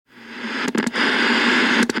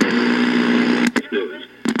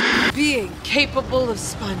capable of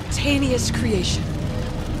spontaneous creation.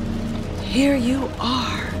 Here you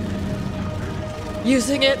are,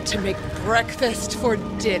 using it to make breakfast for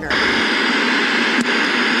dinner.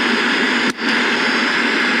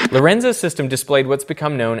 Lorenzo's system displayed what's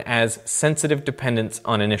become known as sensitive dependence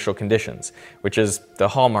on initial conditions, which is the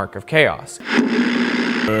hallmark of chaos.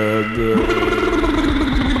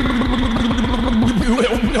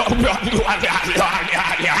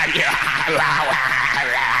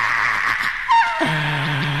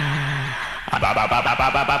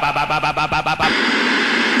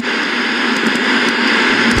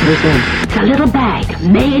 It's a little bag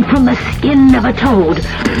made from the skin of a toad.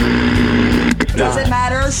 Doesn't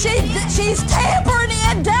matter. She's tampering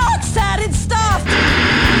in dark-sided stuff.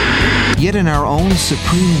 Yet in our own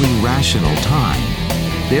supremely rational time,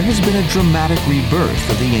 there has been a dramatic rebirth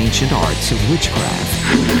of the ancient arts of witchcraft.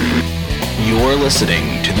 You're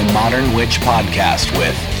listening to the Modern Witch Podcast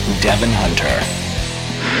with Devin Hunter.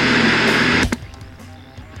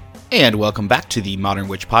 And welcome back to the Modern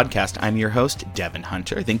Witch Podcast. I'm your host, Devin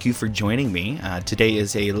Hunter. Thank you for joining me. Today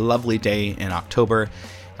is a lovely day in October.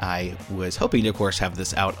 I was hoping to, of course, have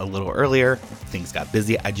this out a little earlier. Things got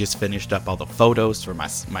busy. I just finished up all the photos for my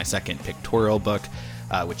second pictorial book,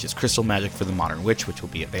 which is Crystal Magic for the Modern Witch, which will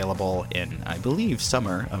be available in, I believe,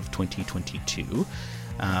 summer of 2022.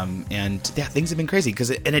 And yeah, things have been crazy because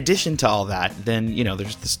in addition to all that, then,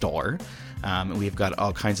 there's the store. We've got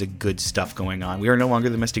all kinds of good stuff going on. We are no longer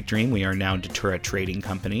the Mystic Dream. We are now Datura Trading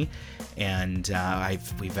Company. And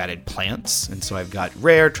we've added plants. And so I've got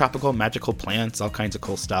rare, tropical, magical plants, all kinds of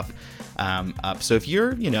cool stuff up. So if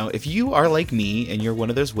you are like me and you're one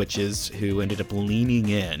of those witches who ended up leaning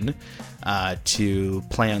in to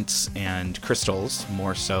plants and crystals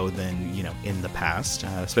more so than, in the past,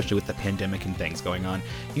 especially with the pandemic and things going on,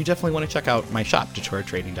 you definitely want to check out my shop,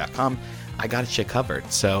 DaturaTrading.com. I got shit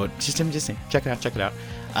covered. So I'm just saying, check it out.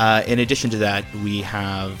 In addition to that, we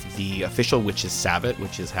have the official Witches Sabbath,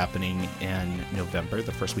 which is happening in November,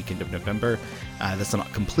 the first weekend of November. That's a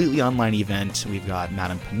completely online event. We've got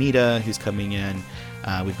Madame Pamita, who's coming in.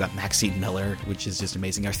 We've got Maxine Miller, which is just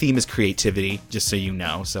amazing. Our theme is creativity, just so you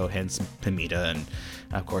know. So hence Pamita and,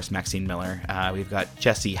 of course, Maxine Miller. We've got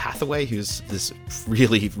Jesse Hathaway, who's this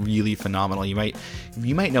really, really phenomenal. You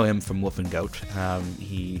might know him from Wolf and Goat.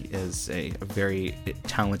 He is a very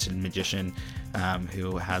talented magician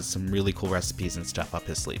who has some really cool recipes and stuff up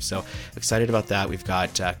his sleeve. So excited about that. We've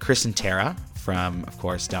got Chris and Tara from, of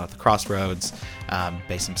course, Down at the Crossroads,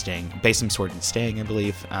 Basim Sword and Staying, I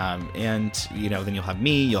believe. And, then you'll have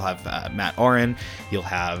me, you'll have Matt Oren, you'll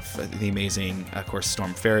have the amazing, of course,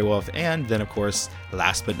 Storm Fairywolf, and then, of course,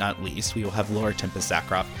 last but not least, we will have Laura Tempest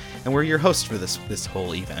Zakroff, and we're your hosts for this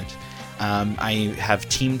whole event. I have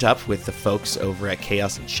teamed up with the folks over at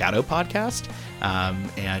Chaos and Shadow podcast,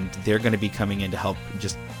 and they're going to be coming in to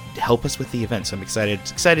help us with the event. So I'm excited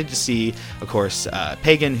to see, of course,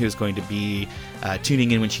 Pagan, who's going to be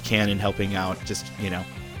tuning in when she can and helping out, just,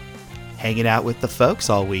 hanging out with the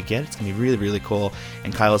folks all weekend. It's going to be really, really cool.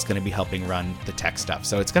 And Kyle's going to be helping run the tech stuff.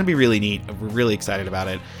 So it's going to be really neat. We're really excited about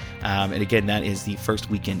it. And again, that is the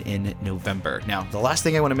first weekend in November. Now, the last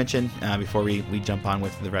thing I want to mention before we jump on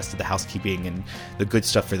with the rest of the housekeeping and the good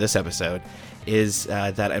stuff for this episode is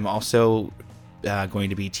that I'm also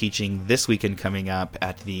going to be teaching this weekend coming up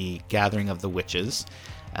at the Gathering of the Witches.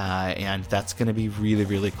 And that's going to be really,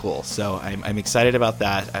 really cool. So I'm excited about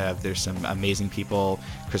that. There's some amazing people.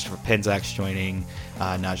 Christopher Penzak's joining.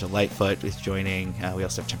 Naja Lightfoot is joining. We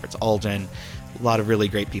also have Temperance Alden. A lot of really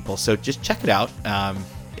great people. So just check it out.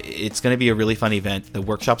 It's going to be a really fun event. The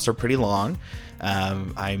workshops are pretty long.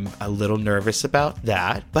 I'm a little nervous about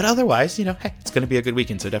that. But otherwise, hey, it's going to be a good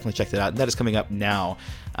weekend. So definitely check that out. And that is coming up now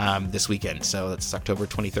this weekend. So that's October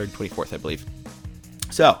 23rd, 24th, I believe.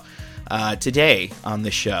 So today on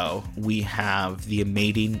the show, we have the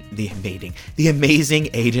amazing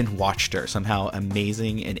Aidan Wachter. Somehow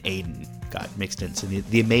amazing and Aidan got mixed in. So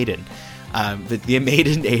the Maiden. But the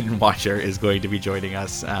amazing Aidan Wachter is going to be joining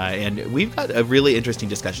us. And we've got a really interesting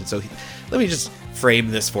discussion. So let me just frame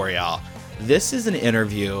this for y'all. This is an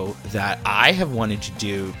interview that I have wanted to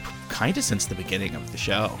do kind of since the beginning of the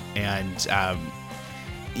show. And,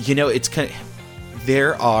 it's kind of...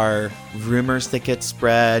 There are rumors that get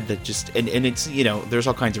spread that just, and it's, there's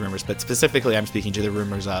all kinds of rumors, but specifically I'm speaking to the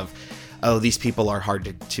rumors of, oh, these people are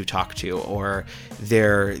hard to talk to, or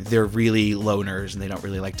they're really loners and they don't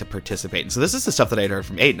really like to participate. And so this is the stuff that I'd heard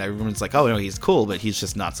from Aidan. Everyone's like, oh, no, he's cool, but he's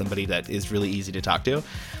just not somebody that is really easy to talk to.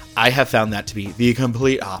 I have found that to be the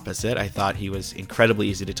complete opposite. I thought he was incredibly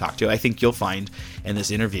easy to talk to. I think you'll find in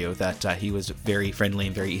this interview that he was very friendly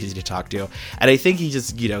and very easy to talk to. And I think he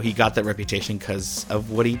just, he got that reputation because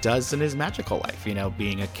of what he does in his magical life,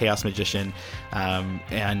 being a chaos magician,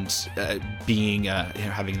 and being,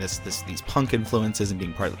 having these punk influences and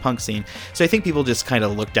being part of the punk scene. So I think people just kind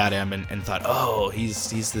of looked at him and thought, oh,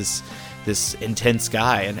 he's this intense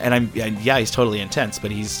guy, and he's totally intense,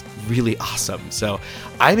 but he's really awesome. So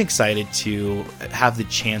I'm excited to have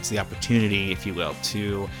the opportunity, if you will,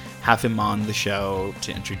 to have him on the show,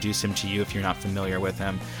 to introduce him to you if you're not familiar with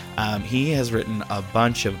him. He has written a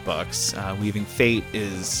bunch of books. Weaving Fate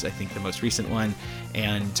is, I think, the most recent one,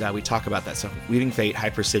 and we talk about that. So Weaving Fate,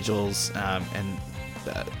 Hypersigils,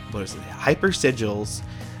 Hypersigils,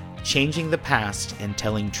 Changing the Past and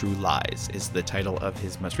Telling True Lies is the title of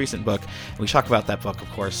his most recent book. And we talk about that book,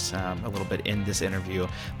 of course, a little bit in this interview.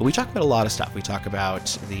 But we talk about a lot of stuff. We talk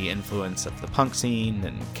about the influence of the punk scene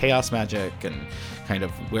and chaos magic and kind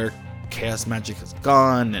of where chaos magic has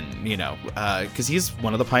gone, and because he's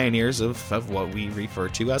one of the pioneers of what we refer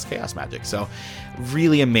to as chaos magic. So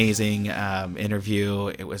really amazing interview.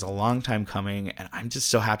 It was a long time coming, and I'm just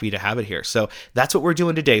so happy to have it here. So that's what we're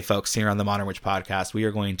doing today, folks, here on the Modern Witch Podcast. We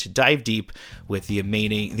are going to dive deep with the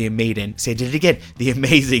amazing Aidan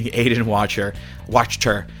Wachter,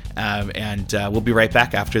 and we'll be right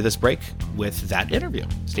back after this break with that interview.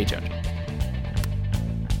 Stay tuned.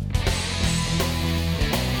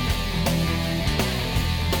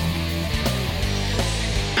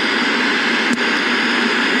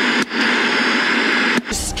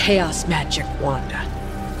 Chaos magic, Wanda.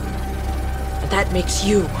 And that makes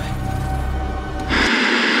you.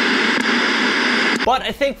 But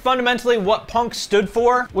I think fundamentally what punk stood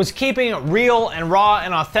for was keeping it real and raw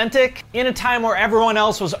and authentic in a time where everyone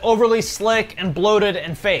else was overly slick and bloated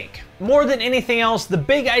and fake. More than anything else, the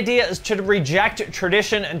big idea is to reject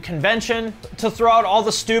tradition and convention, to throw out all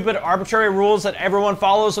the stupid, arbitrary rules that everyone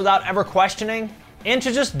follows without ever questioning, and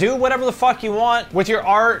to just do whatever the fuck you want with your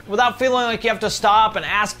art without feeling like you have to stop and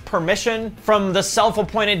ask permission from the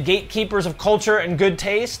self-appointed gatekeepers of culture and good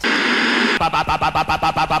taste.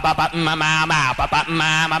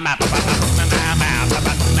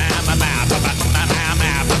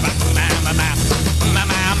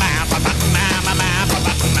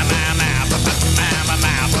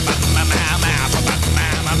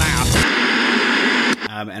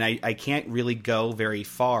 And I can't really go very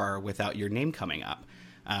far without your name coming up.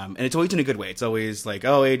 And it's always in a good way. It's always like,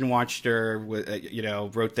 oh, Aidan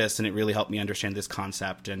Wachter, wrote this, and it really helped me understand this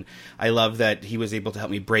concept. And I love that he was able to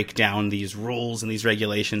help me break down these rules and these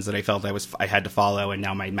regulations that I felt I had to follow, and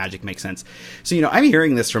now my magic makes sense. So, I'm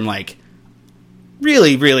hearing this from, like,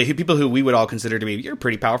 really, really people who we would all consider to be, you're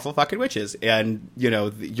pretty powerful fucking witches. And,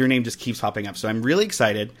 your name just keeps popping up. So I'm really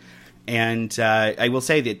excited. And I will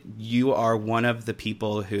say that you are one of the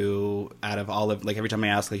people who, out of all of, like, every time I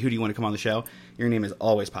ask, like, who do you want to come on the show, your name is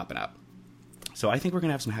always popping up. So I think we're going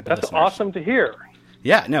to have some happy listeners. That's awesome to hear.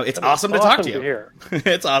 Yeah, no, it's awesome to talk to you.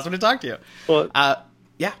 It's awesome to talk to you. Well,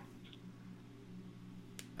 yeah.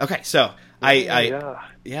 Okay, so So,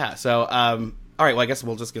 all right, well, I guess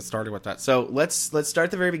we'll just get started with that. So let's start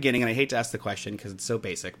at the very beginning, and I hate to ask the question because it's so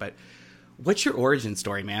basic, but what's your origin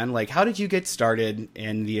story, man? Like, how did you get started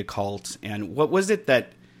in the occult, and what was it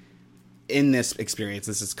that, in this experience,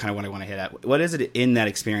 this is kind of what I want to hit at, what is it in that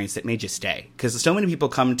experience that made you stay? Because so many people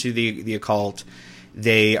come to the occult,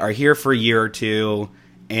 they are here for a year or two,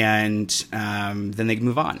 and then they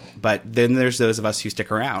move on. But then there's those of us who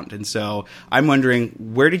stick around. And so I'm wondering,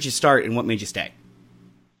 where did you start, and what made you stay?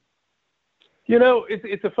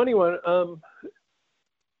 It's a funny one.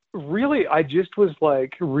 Really, I just was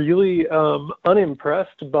like really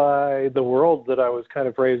unimpressed by the world that I was kind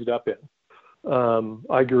of raised up in.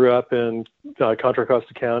 I grew up in Contra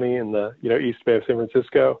Costa County in the East Bay of San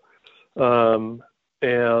Francisco, and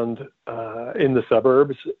in the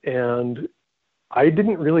suburbs. And I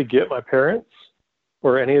didn't really get my parents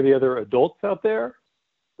or any of the other adults out there.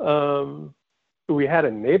 We had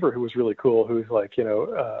a neighbor who was really cool, who's like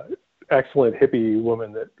excellent hippie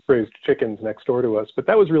woman that raised chickens next door to us, but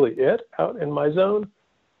that was really it out in my zone.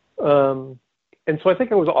 And so I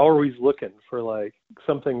think I was always looking for like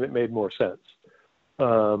something that made more sense.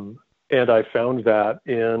 And I found that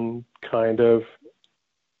in kind of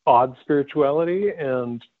odd spirituality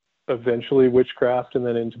and eventually witchcraft and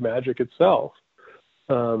then into magic itself.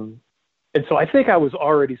 And so I think I was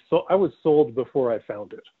already I was sold before I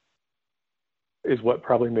found it, is what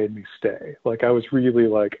probably made me stay. Like, I was really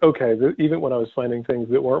like, okay, even when I was finding things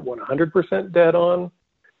that weren't 100% dead on,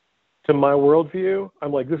 to my worldview,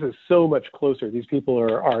 I'm like, this is so much closer. These people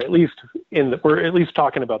are at least we're at least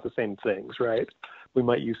talking about the same things, right? We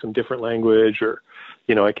might use some different language, or,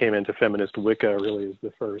 I came into feminist Wicca really as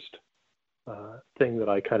the first thing that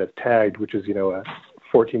I kind of tagged, which is, a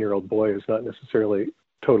 14-year-old boy is not necessarily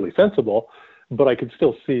totally sensible, but I could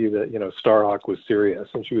still see that, Starhawk was serious,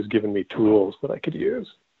 and she was giving me tools that I could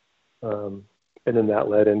use. And then that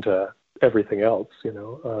led into everything else,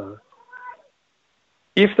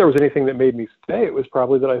 If there was anything that made me stay, it was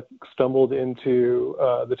probably that I stumbled into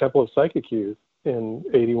the Temple of Psychic Youth in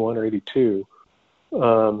 81 or 82,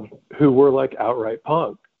 who were like outright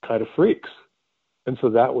punk kind of freaks. And so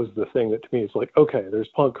that was the thing that to me is like, okay, there's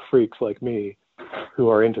punk freaks like me who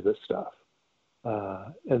are into this stuff.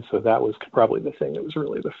 And so that was probably the thing that was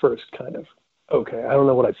really the first kind of, okay, I don't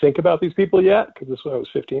know what I think about these people yet, because this was I was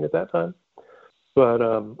 15 at that time. But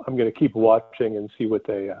I'm going to keep watching and see what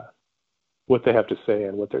they have to say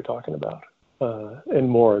and what they're talking about. And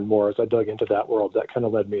more as I dug into that world, that kind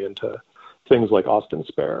of led me into things like Austin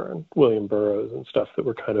Spare and William Burroughs and stuff that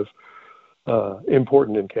were kind of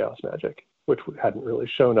important in chaos magic, which hadn't really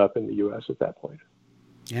shown up in the U.S. at that point.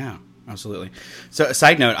 Yeah, absolutely. So a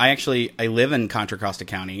side note, I live in Contra Costa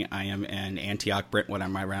County. I am in Antioch, Brentwood.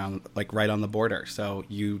 I'm around, like, right on the border. So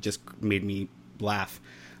you just made me laugh.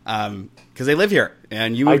 Because I live here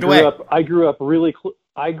and you moved away. I grew up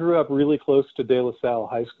really close to De La Salle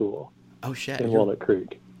High School. Oh shit! In Walnut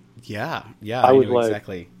Creek. Yeah. I was know like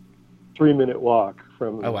exactly 3-minute walk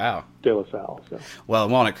from De La Salle. So. Well,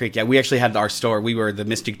 in Walnut Creek, yeah, we actually had our store. We were the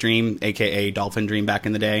Mystic Dream, aka Dolphin Dream, back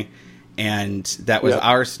in the day, and that was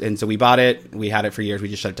ours. And so we bought it. We had it for years. We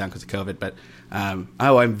just shut it down because of COVID. But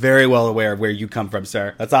I'm very well aware of where you come from,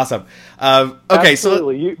 sir. That's awesome. Okay,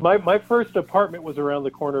 absolutely. My first apartment was around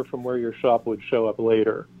the corner from where your shop would show up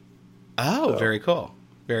later. Oh, so. Very cool.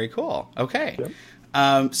 Very cool. Okay. Yep.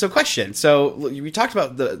 So question. So we talked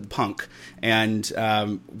about the punk, and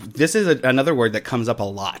this is another word that comes up a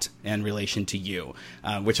lot in relation to you,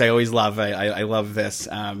 which I always love. I love this.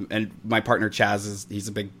 And my partner Chaz he's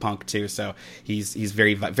a big punk too, so he's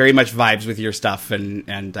very much vibes with your stuff,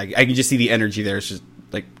 and I can just see the energy there. It's just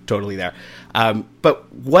like totally there.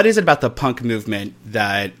 But what is it about the punk movement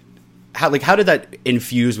that how did that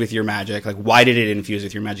infuse with your magic? Like, why did it infuse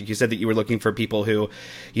with your magic? You said that you were looking for people who,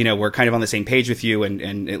 were kind of on the same page with you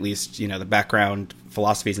and at least, the background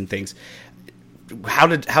philosophies and things. How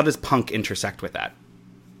does punk intersect with that?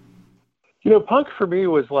 Punk for me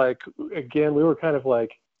was like, again, we were kind of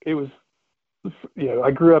like, it was,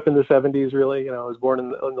 I grew up in the 70s really, I was born in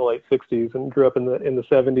the late 60s and grew up in the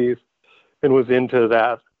 70s and was into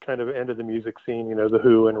that kind of end of the music scene, the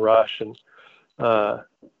Who and Rush and,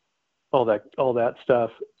 all that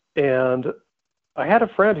stuff. And I had a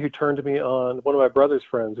friend who turned me on, one of my brother's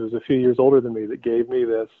friends who was a few years older than me, that gave me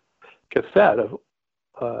this cassette of,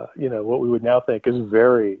 what we would now think is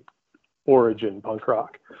very origin punk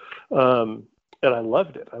rock. And I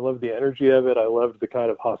loved it. I loved the energy of it. I loved the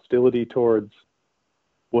kind of hostility towards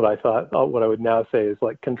what I would now say is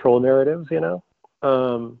like control narratives,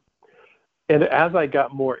 And as I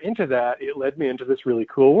got more into that, it led me into this really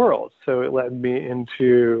cool world. So it led me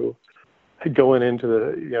into going into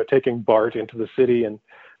the, taking BART into the city and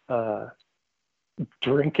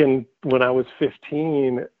drinking when I was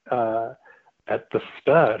 15 at the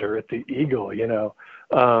Stud or at the Eagle,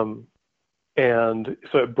 and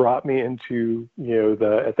so it brought me into,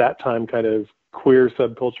 the, at that time, kind of queer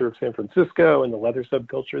subculture of San Francisco and the leather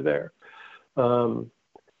subculture there. And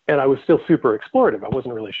I was still super explorative. I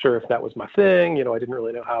wasn't really sure if that was my thing. I didn't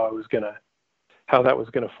really know how that was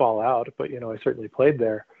gonna fall out, but, I certainly played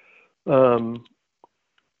there. And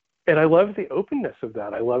I loved the openness of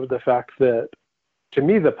that. I loved the fact that, to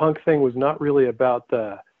me, the punk thing was not really about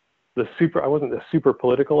I wasn't the super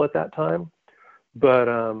political at that time, but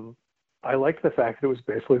I liked the fact that it was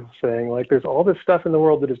basically saying, like, there's all this stuff in the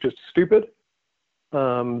world that is just stupid,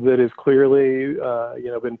 that is clearly,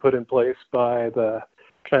 been put in place by the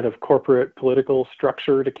kind of corporate political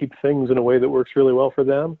structure to keep things in a way that works really well for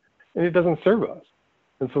them, and it doesn't serve us.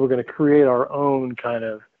 And so we're going to create our own kind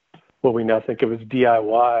of what we now think of as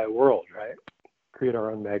DIY world, right? Create our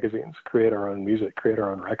own magazines, create our own music, create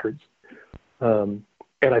our own records. And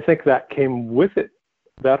I think that came with it.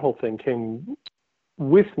 That whole thing came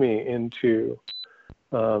with me into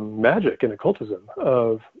magic and occultism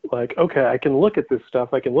of like, okay, I can look at this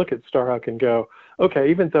stuff. I can look at Starhawk and go, okay,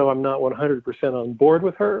 even though I'm not 100% on board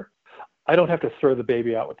with her, I don't have to throw the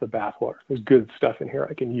baby out with the bathwater. There's good stuff in here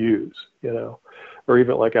I can use, or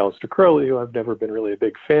even like Aleister Crowley, who I've never been really a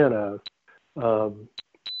big fan of.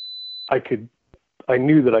 I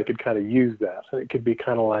knew that I could kind of use that, and it could be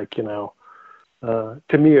kind of like,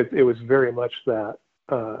 To me, it was very much that.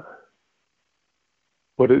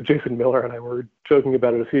 Jason Miller and I were joking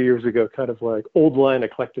about it a few years ago, kind of like old line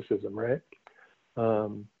eclecticism, right?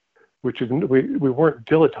 Which is we weren't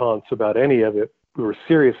dilettantes about any of it. We were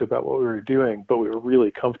serious about what we were doing, but we were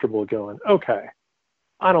really comfortable going, okay,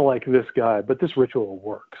 I don't like this guy, but this ritual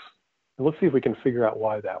works. And let's see if we can figure out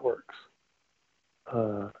why that works.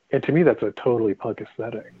 And to me, that's a totally punk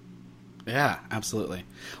aesthetic. Yeah, absolutely.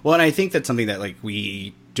 Well, and I think that's something that like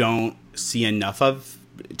we don't see enough of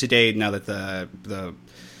today, now that the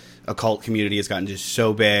occult community has gotten just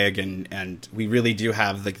so big, and we really do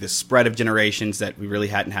have like this spread of generations that we really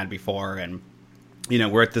hadn't had before. And, you know,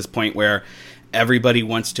 we're at this point where everybody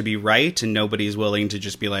wants to be right and nobody's willing to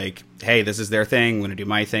just be like, hey, this is their thing, I'm going to do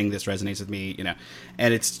my thing, this resonates with me, you know.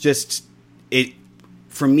 And it's just,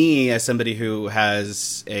 for me, as somebody who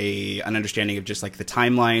has an understanding of just like the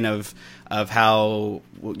timeline of how,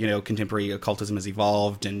 you know, contemporary occultism has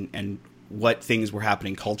evolved and what things were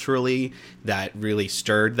happening culturally that really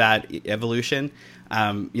stirred that evolution.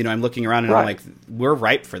 You know, I'm looking around and I'm like, we're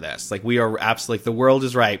ripe for this. Like, we are absolutely, the world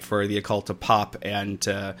is ripe for the occult to pop and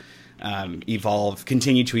to evolve,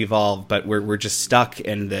 continue to evolve. But we're just stuck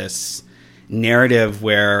in this narrative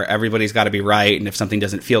where everybody's got to be right. And if something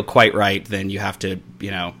doesn't feel quite right, then you have to,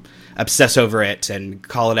 you know, obsess over it and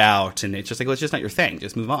call it out. And it's just like, well, it's just not your thing.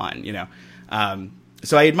 Just move on, you know?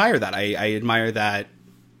 So I admire that. I admire that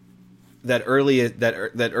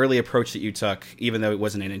early approach that you took, even though it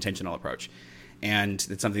wasn't an intentional approach. And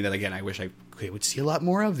it's something that, again, I wish I would see a lot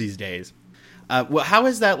more of these days. Well, how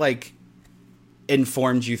has that like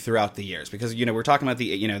informed you throughout the years? Because, you know, we're talking about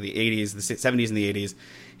the 80s, the 70s and the 80s.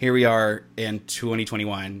 Here we are in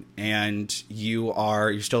 2021, and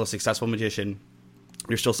you're still a successful magician.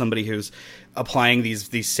 You're still somebody who's applying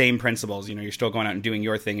these same principles. You know, you're still going out and doing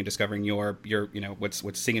your thing and discovering your you know,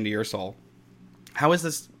 what's singing to your soul. How has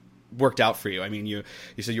this worked out for you? I mean, you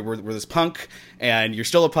said you were this punk, and you're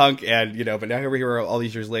still a punk, and, you know, but now here we are all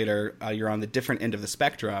these years later, you're on the different end of the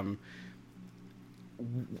spectrum.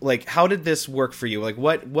 Like, how did this work for you? Like,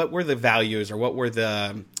 what were the values, or what were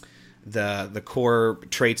the core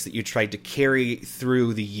traits that you tried to carry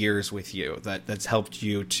through the years with you that's helped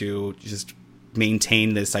you to just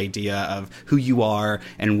maintain this idea of who you are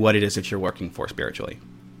and what it is that you're working for spiritually?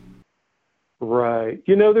 Right.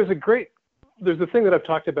 You know, there's a thing that I've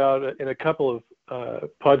talked about in a couple of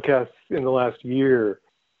podcasts in the last year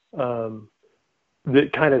that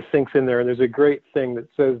kind of sinks in there. And there's a great thing that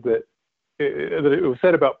says that it was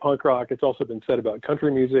said about punk rock. It's also been said about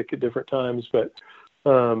country music at different times, but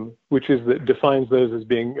which is that defines those as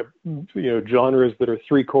being, you know, genres that are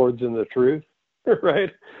three chords in the truth,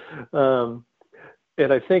 right?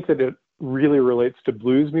 And I think that it really relates to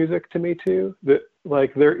blues music to me too. That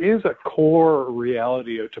like there is a core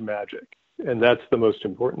reality to magic. And that's the most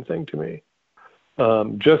important thing to me.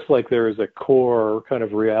 Just like there is a core kind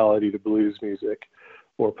of reality to blues music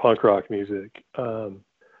or punk rock music,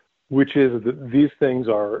 which is that these things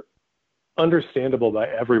are understandable by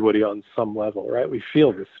everybody on some level, right? We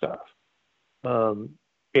feel this stuff. And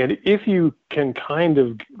if you can kind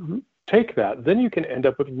of take that, then you can end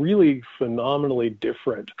up with really phenomenally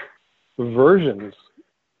different versions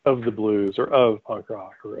of the blues or of punk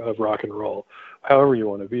rock or of rock and roll, however you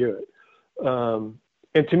want to view it.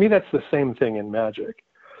 And to me, that's the same thing in magic.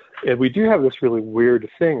 And we do have this really weird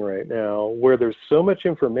thing right now where there's so much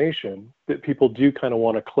information that people do kind of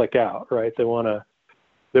want to click out, right? They want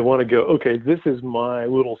to go, okay, this is my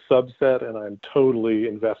little subset and I'm totally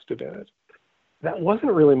invested in it. That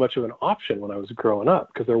wasn't really much of an option when I was growing up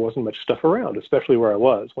because there wasn't much stuff around, especially where I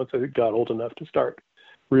was. Once I got old enough to start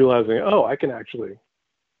realizing, oh, I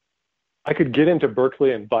could get into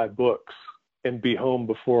Berkeley and buy books and be home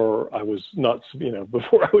before I was not, you know,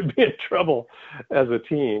 before I would be in trouble as a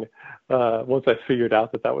teen. Once I figured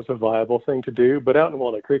out that was a viable thing to do, but out in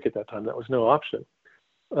Walnut Creek at that time, that was no option.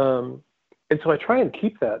 And so I try and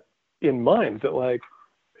keep that in mind that like,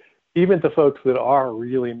 even the folks that are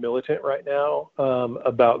really militant right now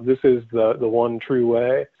about this is the one true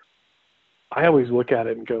way, I always look at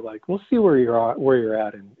it and go like, we'll see where you're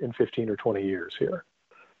at in 15 or 20 years here.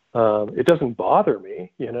 It doesn't bother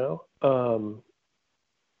me, you know?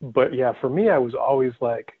 But yeah, for me, I was always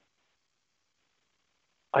like,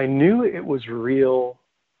 I knew it was real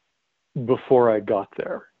before I got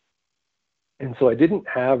there. And so I didn't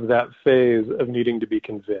have that phase of needing to be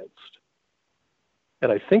convinced.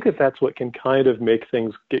 And I think that that's what can kind of make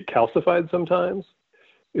things get calcified sometimes,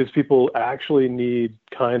 is people actually need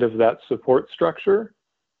kind of that support structure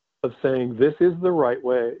of saying, this is the right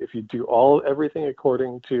way. If you do everything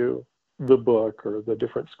according to the book or the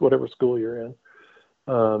different, whatever school you're in,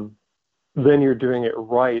 then you're doing it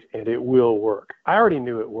right and it will work. I already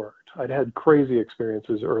knew it worked. I'd had crazy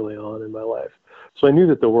experiences early on in my life. So I knew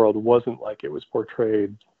that the world wasn't like it was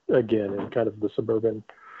portrayed again in kind of the suburban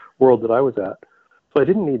world that I was at. So I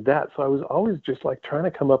didn't need that. So I was always just like trying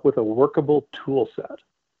to come up with a workable tool set.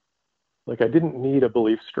 Like I didn't need a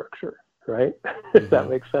belief structure, right? If that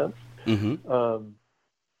makes sense.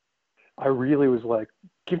 I really was like,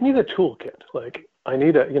 give me the toolkit. Like I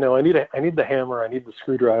need the hammer, I need the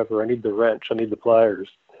screwdriver, I need the wrench, I need the pliers.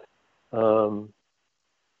 And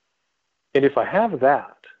if I have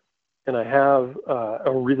that, and I have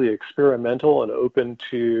a really experimental and open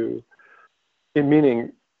to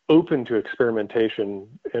experimentation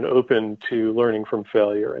and open to learning from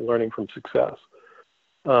failure and learning from success,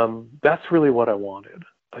 that's really what I wanted.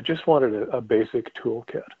 I just wanted a basic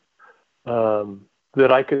toolkit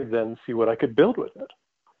that I could then see what I could build with it.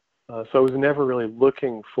 So I was never really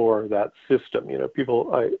looking for that system. You know,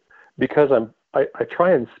 because I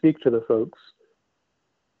try and speak to the folks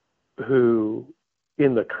who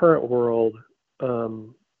in the current world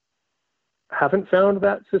haven't found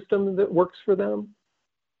that system that works for them,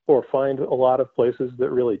 or find a lot of places that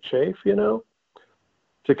really chafe, you know,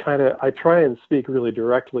 I try and speak really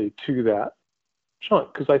directly to that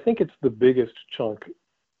chunk, because I think it's the biggest chunk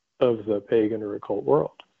of the pagan or occult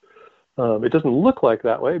world. It doesn't look like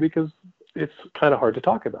that way because it's kind of hard to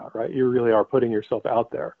talk about, right? You really are putting yourself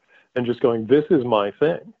out there and just going, this is my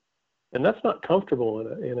thing. And that's not comfortable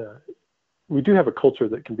we do have a culture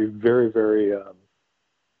that can be very, very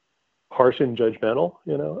harsh and judgmental,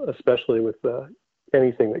 you know, especially with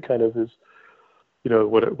anything that kind of is, you know,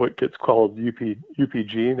 what gets called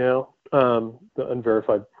UPG now, the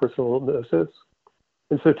unverified personal gnosis.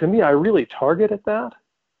 And so to me, I really target at that.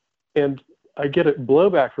 And I get a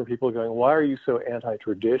blowback from people going, why are you so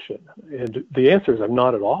anti-tradition? And the answer is I'm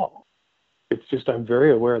not at all. It's just I'm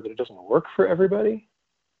very aware that it doesn't work for everybody.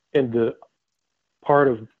 And the part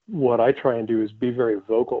of what I try and do is be very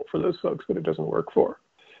vocal for those folks that it doesn't work for,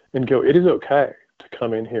 and go, it is okay to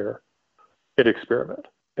come in here and experiment.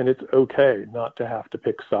 And it's okay not to have to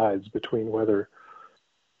pick sides between whether,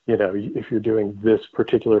 you know, if you're doing this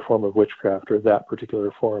particular form of witchcraft or that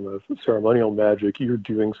particular form of ceremonial magic, you're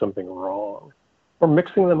doing something wrong, or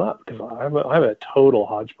mixing them up, because I'm a total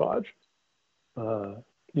hodgepodge,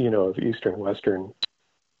 you know, of Eastern, Western,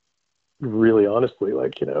 really honestly,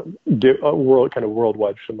 like, you know,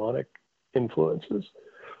 worldwide shamanic influences.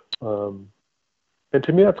 And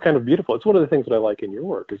to me, that's kind of beautiful. It's one of the things that I like in your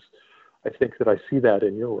work, is I think that I see that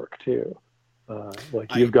in your work too.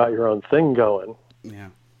 Like you've got your own thing going. Yeah.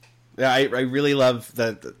 Yeah, I really love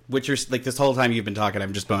what you're like. This whole time you've been talking,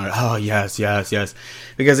 I'm just going, oh yes,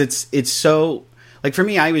 because it's so, like, for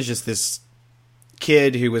me, I was just this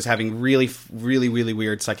kid who was having really, really, really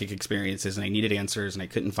weird psychic experiences, and I needed answers and I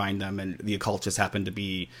couldn't find them, and the occult just happened to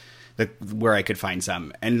be where I could find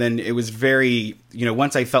some. And then it was very, you know,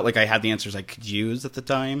 once I felt like I had the answers I could use at the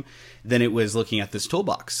time, then it was looking at this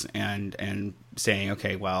toolbox and saying,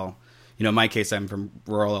 okay, well, you know, in my case, I'm from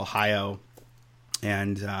rural Ohio,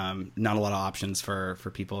 and not a lot of options for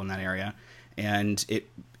people in that area. And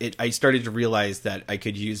I started to realize that I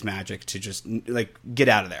could use magic to just like get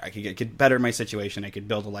out of there. I could better my situation. I could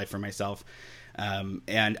build a life for myself. And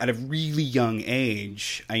at a really young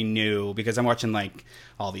age, I knew, because I'm watching like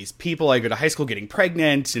all these people I go to high school getting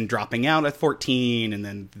pregnant and dropping out at 14. And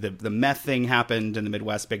then the meth thing happened in the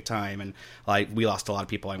Midwest big time. And we lost a lot of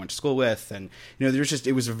people I went to school with. And, you know,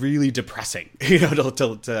 it was really depressing, you know,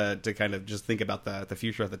 to kind of just think about the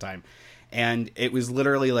future at the time. And it was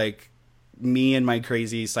literally like me and my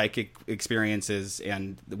crazy psychic experiences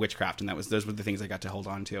and the witchcraft. And those were the things I got to hold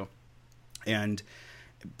on to. And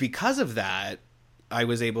because of that, I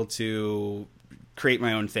was able to create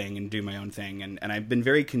my own thing and do my own thing. And I've been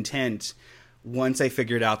very content once I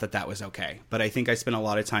figured out that was okay. But I think I spent a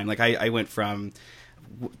lot of time, like I went from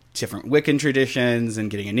different Wiccan traditions and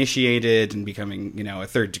getting initiated and becoming, you know, a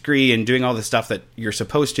third degree and doing all the stuff that you're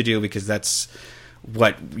supposed to do because that's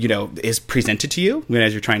what, you know, is presented to you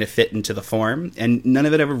as you're trying to fit into the form. And none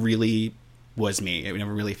of it ever really was me. It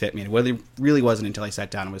never really fit me. And it really wasn't until I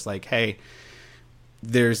sat down and was like, hey,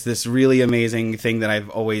 there's this really amazing thing that I've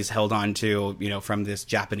always held on to, you know, from this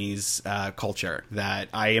Japanese culture that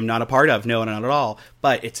I am not a part of. No, not at all.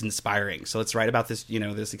 But it's inspiring. So let's write about this, you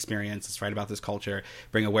know, this experience. Let's write about this culture,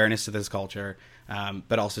 bring awareness to this culture,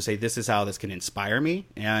 but also say this is how this can inspire me.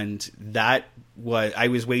 And that I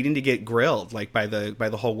was waiting to get grilled like by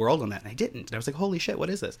the whole world on that, and I didn't. And I was like, holy shit, what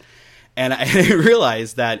is this? And I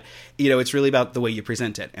realized that, you know, it's really about the way you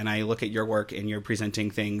present it. And I look at your work and you're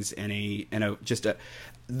presenting things in a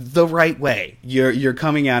the right way. You're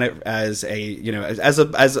coming at it as a, you know, as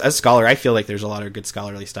a scholar. I feel like there's a lot of good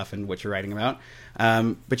scholarly stuff in what you're writing about.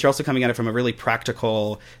 But you're also coming at it from a really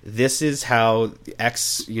practical, this is how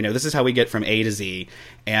X, you know, this is how we get from A to Z,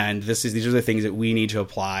 and these are the things that we need to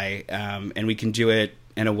apply, and we can do it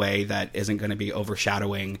in a way that isn't going to be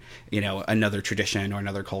overshadowing, you know, another tradition or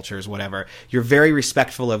another culture's whatever. You're very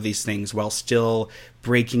respectful of these things while still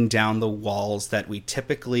breaking down the walls that we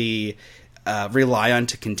typically rely on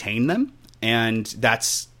to contain them, and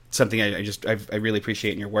that's something I really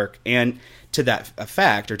appreciate in your work. And to that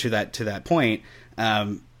effect, or to that point,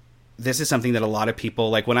 this is something that a lot of people,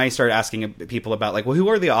 like when I started asking people about, like, well, who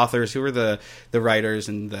are the authors, who are the writers,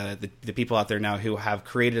 and the people out there now who have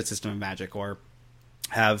created a system of magic or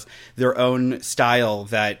have their own style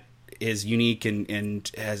that is unique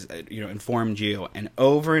and has, you know, informed you, and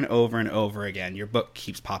over and over and over again, your book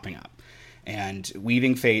keeps popping up. And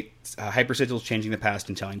Weaving Fate, Hypersigils Changing the Past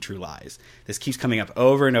and Telling True Lies. This keeps coming up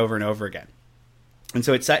over and over and over again. And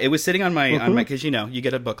so it was sitting on my, because, you know, you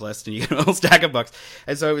get a book list and you get a whole stack of books.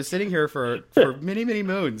 And so I was sitting here for many, many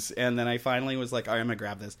moons. And then I finally was like, all right, I'm going to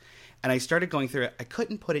grab this. And I started going through it. I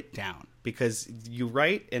couldn't put it down because you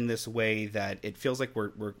write in this way that it feels like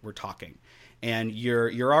we're talking. And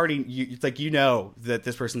you're already, it's like, you know that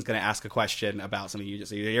this person's going to ask a question about something.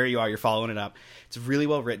 So there you are, you're following it up. It's really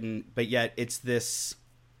well written, but yet it's this,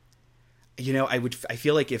 you know, I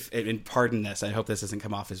feel like if, and pardon this, I hope this doesn't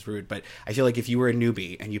come off as rude, but I feel like if you were a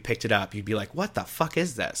newbie and you picked it up, you'd be like, what the fuck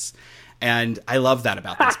is this? And I love that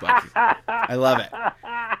about this book. I love it.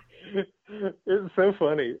 It's so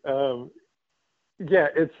funny. Yeah,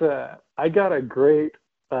 it's, I got a great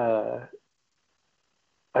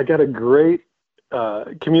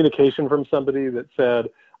communication from somebody that said,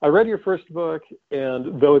 I read your first book,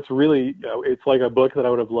 and though it's really, you know, it's like a book that I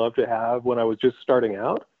would have loved to have when I was just starting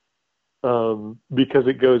out, because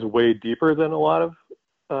it goes way deeper than a lot of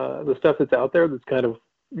the stuff that's out there that's kind of,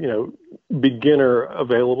 you know, beginner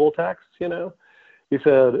available text, you know. He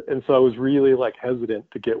said, and so I was really like hesitant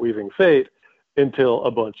to get Weaving Fate until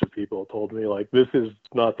a bunch of people told me, like, this is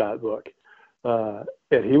not that book.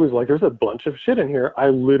 And he was like, there's a bunch of shit in here I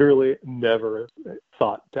literally never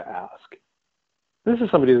thought to ask. This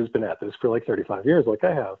is somebody that's been at this for like 35 years, like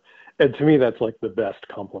I have. And to me, that's like the best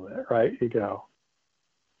compliment, right? You go,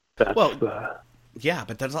 that's yeah,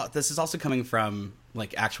 but this is also coming from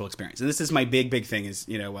like actual experience. And this is my big thing is,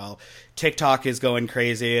 you know, well, TikTok is going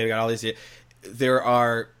crazy. I got all these, there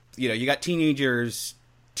are, you know, you got teenagers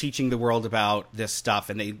teaching the world about this stuff,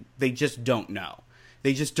 and they just don't know.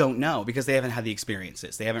 They just don't know because they haven't had the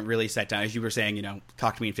experiences. They haven't really sat down. As you were saying, you know,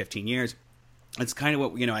 talk to me in 15 years. It's kind of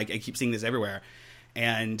what, you know, I keep seeing this everywhere.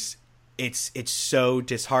 And it's so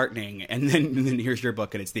disheartening. And then here's your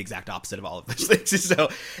book, and it's the exact opposite of all of those things. So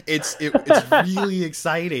it's really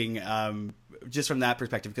exciting just from that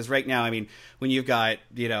perspective. Because right now, I mean, when you've got,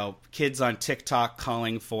 you know, kids on TikTok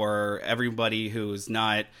calling for everybody who's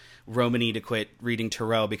not Romany to quit reading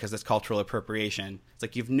Tarot because it's cultural appropriation. It's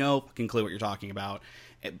like, you have no fucking clue what you're talking about.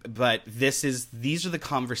 But these are the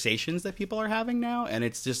conversations that people are having now, and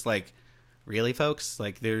it's just like, really, folks?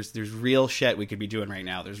 Like, there's real shit we could be doing right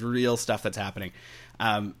now. There's real stuff that's happening,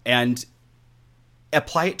 and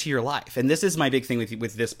apply it to your life. And this is my big thing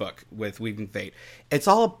with this book, with Weaving Fate. It's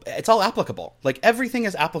all applicable. Like, everything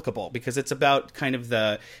is applicable because it's about kind of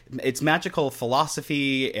it's magical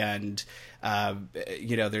philosophy, and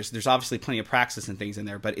you know, there's obviously plenty of praxis and things in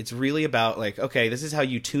there, but it's really about like, okay, this is how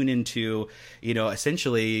you tune into, you know,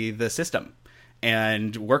 essentially the system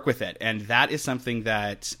and work with it. And that is something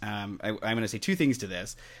that I'm going to say two things to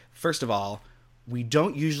this. First of all, we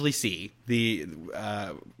don't usually see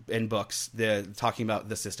in books talking about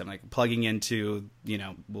the system, like plugging into, you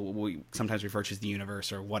know, what we sometimes refer to as the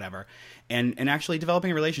universe or whatever, and actually developing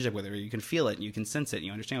a relationship with it, where you can feel it and you can sense it and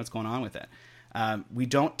you understand what's going on with it. We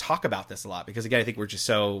don't talk about this a lot because, again, I think we're just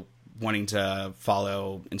so wanting to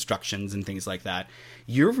follow instructions and things like that.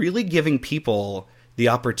 You're really giving people the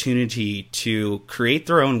opportunity to create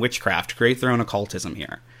their own witchcraft, create their own occultism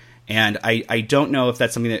here. And I don't know if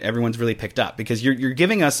that's something that everyone's really picked up, because you're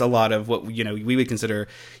giving us a lot of what, you know, we would consider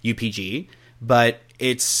UPG, but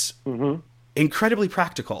it's incredibly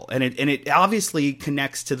practical, and it obviously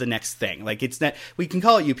connects to the next thing. Like, it's not, we can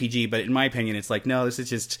call it UPG, but in my opinion, it's like, no, this is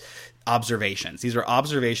just observations. These are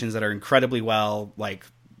observations that are incredibly well, like,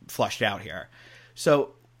 flushed out here.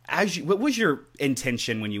 So what was your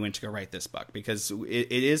intention when you went to go write this book? Because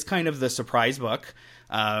it is kind of the surprise book.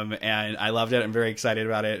 And I loved it. I'm very excited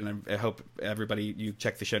about it. And I hope everybody, you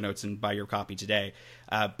check the show notes and buy your copy today.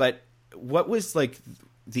 But what was like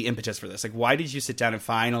the impetus for this? Like, why did you sit down and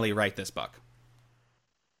finally write this book?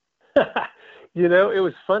 It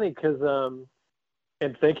was funny because,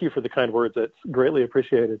 and thank you for the kind words. That's greatly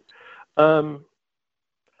appreciated. So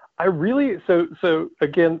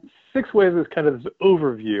again, 6 Ways is kind of this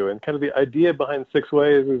overview, and kind of the idea behind 6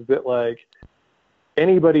 Ways is that like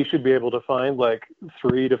anybody should be able to find like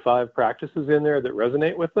 3 to 5 practices in there that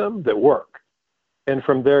resonate with them, that work. And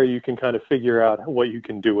from there, you can kind of figure out what you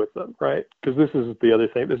can do with them, right? Because this is the other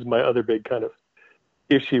thing. This is my other big kind of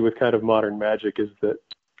issue with kind of modern magic, is that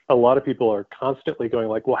a lot of people are constantly going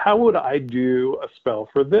like, well, how would I do a spell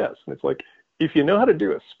for this? And it's like, if you know how to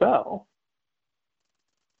do a spell,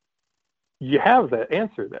 you have that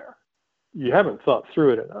answer there. You haven't thought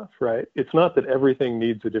through it enough, right? It's not that everything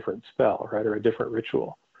needs a different spell, right, or a different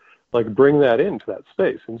ritual. Like, bring that into that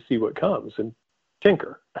space and see what comes and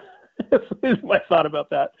tinker. Is my thought about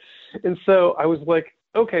that. And so I was like,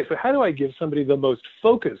 okay, so how do I give somebody the most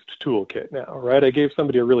focused toolkit now, right? I gave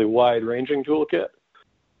somebody a really wide-ranging toolkit,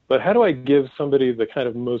 but how do I give somebody the kind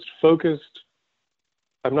of most focused,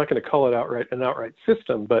 I'm not going to call it an outright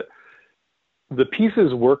system, but the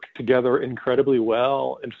pieces work together incredibly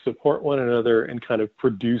well and support one another and kind of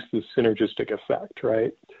produce this synergistic effect,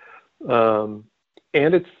 right? And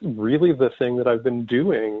it's really the thing that I've been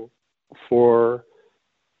doing for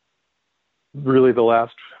really the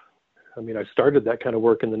last, I started that kind of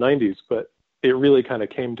work in the 90s, but it really kind of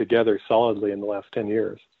came together solidly in the last 10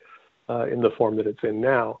 years in the form that it's in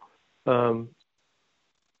now. And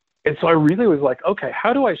so I really was like, okay,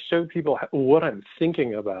 how do I show people what I'm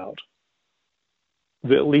thinking about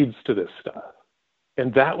that leads to this stuff?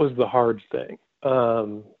 And that was the hard thing.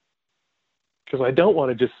 Because I don't want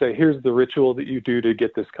to just say, here's the ritual that you do to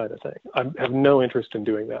get this kind of thing. I have no interest in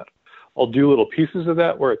doing that. I'll do little pieces of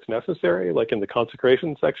that where it's necessary, like in the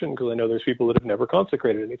consecration section, because I know there's people that have never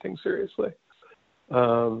consecrated anything seriously.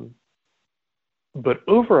 But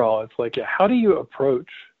overall, it's like, how do you approach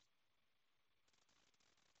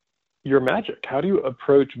your magic? How do you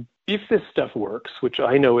approach, if this stuff works, which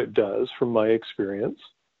I know it does from my experience,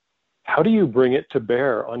 how do you bring it to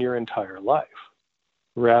bear on your entire life,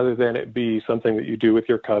 rather than it be something that you do with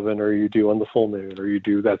your coven, or you do on the full moon, or you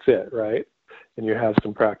do, that's it, right? And you have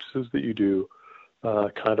some practices that you do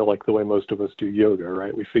kind of like the way most of us do yoga,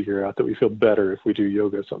 right? We figure out that we feel better if we do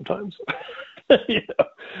yoga sometimes.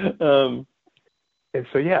 And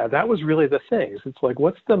so, yeah, that was really the thing. It's like,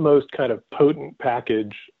 what's the most kind of potent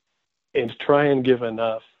package, and try and give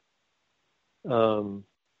enough kind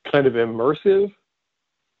of immersive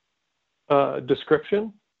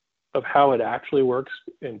description of how it actually works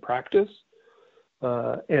in practice.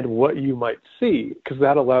 And what you might see, because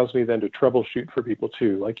that allows me then to troubleshoot for people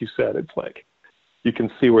too. Like you said, it's like you can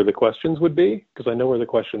see where the questions would be, because I know where the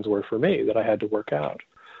questions were for me that I had to work out.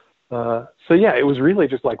 So yeah, it was really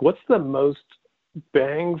just like, what's the most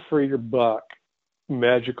bang for your buck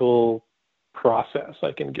magical process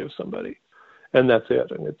I can give somebody? And that's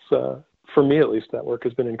it. And it's, for me at least, that work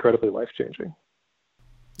has been incredibly life-changing.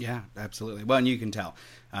 Yeah, absolutely. Well, and you can tell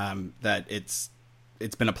that it's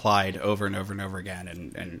been applied over and over and over again,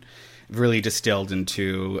 and really distilled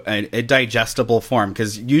into a digestible form.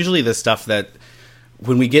 Because usually the stuff that,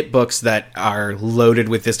 when we get books that are loaded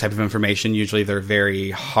with this type of information, usually they're very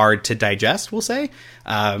hard to digest, we'll say,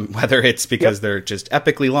 whether it's because they're just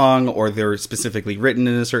epically long, or they're specifically written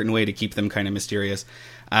in a certain way to keep them kind of mysterious.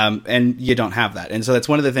 And you don't have that. And so that's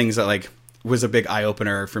one of the things that like was a big eye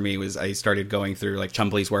opener for me, was I started going through like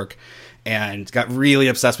Chumbley's work, and got really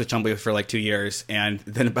obsessed with Chumbley for like 2 years. And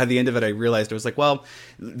then by the end of it, I realized, I was like, well,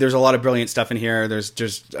 there's a lot of brilliant stuff in here. There's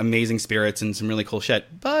just amazing spirits and some really cool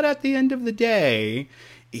shit. But at the end of the day,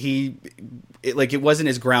 it wasn't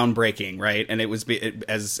as groundbreaking, right? And it was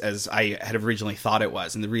as I had originally thought it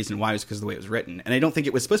was. And the reason why was because of the way it was written. And I don't think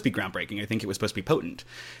it was supposed to be groundbreaking. I think it was supposed to be potent,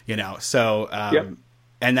 So,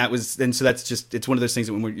 and so that's just, it's one of those things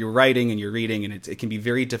that when you're writing and you're reading, and it can be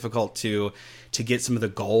very difficult to get some of the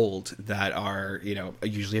gold that are,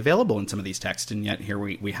 usually available in some of these texts. And yet here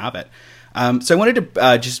we have it. So I wanted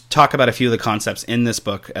to just talk about a few of the concepts in this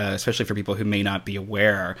book, especially for people who may not be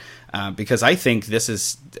aware, because I think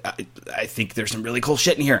I think there's some really cool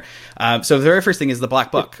shit in here. So the very first thing is the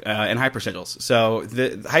Black Book and hypersigils. So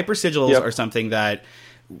the hypersigils are something that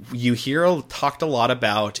you hear talked a lot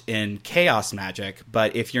about in chaos magic,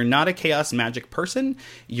 but if you're not a chaos magic person,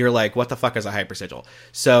 you're like, what the fuck is a hypersigil?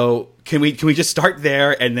 So can we just start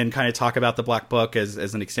there and then kind of talk about the Black Book as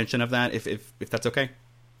an extension of that, if that's okay?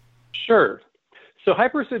 Sure. So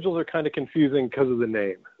hypersigils are kind of confusing because of the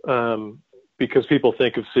name, because people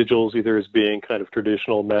think of sigils either as being kind of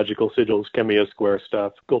traditional magical sigils, Chemia Square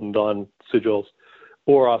stuff, Golden Dawn sigils,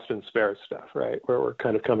 or Austin Spares stuff, right, where we're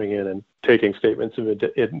kind of coming in and taking statements of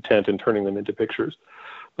intent and turning them into pictures.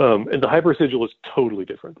 And the hypersigil is totally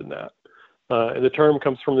different than that. And the term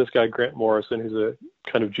comes from this guy, Grant Morrison, who's a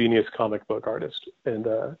kind of genius comic book artist and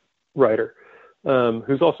writer,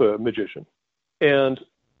 who's also a magician. And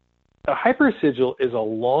a hypersigil is a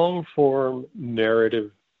long-form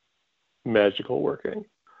narrative magical working.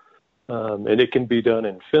 And it can be done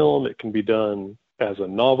in film, it can be done as a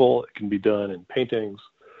novel, it can be done in paintings,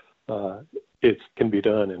 it can be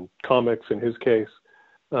done in comics in his case.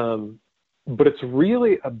 But it's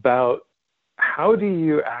really about how do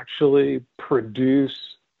you actually produce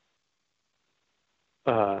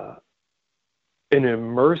an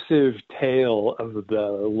immersive tale of the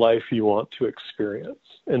life you want to experience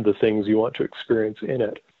and the things you want to experience in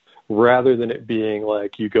it, rather than it being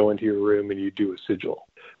like you go into your room and you do a sigil,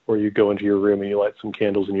 or you go into your room and you light some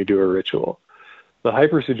candles and you do a ritual. The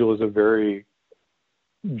hypersigil is a very,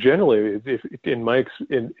 generally, in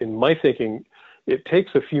my thinking, it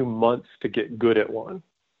takes a few months to get good at one,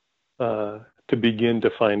 to begin to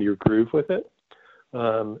find your groove with it.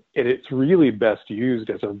 And it's really best used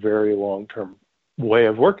as a very long-term way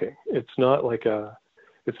of working. It's not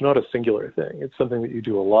a singular thing. It's something that you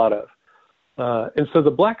do a lot of. And so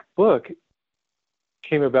the Black Book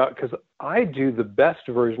came about because I do the best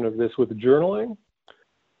version of this with journaling,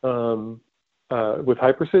 with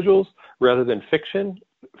hypersigils, rather than fiction.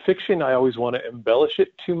 Fiction, I always want to embellish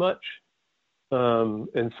it too much.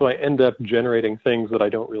 And so I end up generating things that I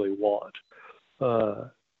don't really want.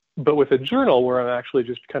 But with a journal where I'm actually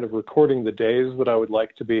just kind of recording the days that I would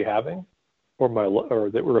like to be having, or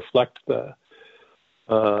that reflect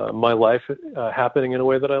my life happening in a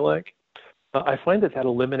way that I like, I find that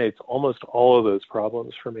eliminates almost all of those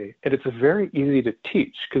problems for me. And it's very easy to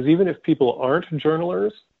teach, because even if people aren't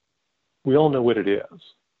journalers, we all know what it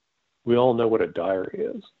is. We all know what a diary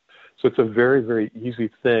is. So it's a very, very easy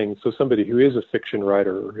thing. So somebody who is a fiction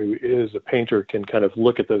writer or who is a painter can kind of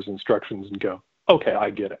look at those instructions and go, okay, I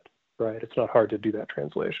get it, right? It's not hard to do that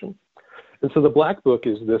translation. And so the Black Book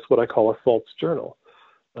is this, what I call a false journal.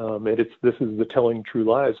 And this is the telling true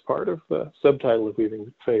lies part of the subtitle of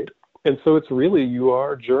Weaving Fate. And so it's really, you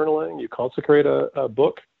are journaling, you consecrate a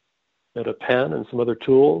book and a pen and some other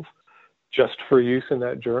tools just for use in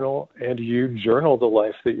that journal, and you journal the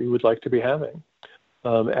life that you would like to be having,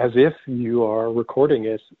 as if you are recording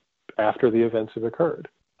it after the events have occurred.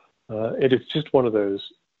 And it's just one of those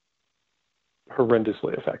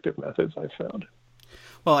horrendously effective methods I've found.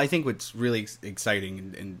 Well, I think what's really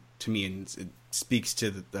exciting and to me, and it speaks to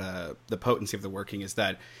the potency of the working, is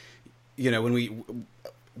that, when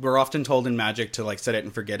we're often told in magic to like set it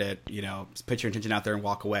and forget it, put your intention out there and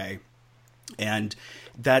walk away. And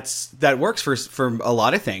that works for a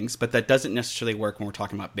lot of things, but that doesn't necessarily work when we're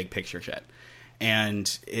talking about big picture shit.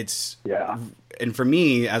 And and for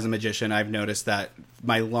me as a magician, I've noticed that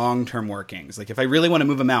my long-term workings, like if I really want to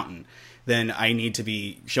move a mountain, then I need to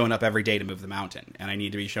be showing up every day to move the mountain. And I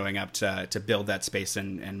need to be showing up to build that space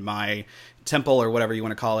in my temple or whatever you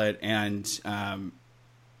want to call it. And,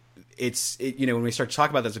 when we start to talk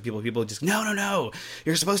about this with people just, no,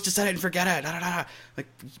 you're supposed to set it and forget it. Da, da, da. Like,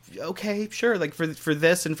 okay, sure. Like for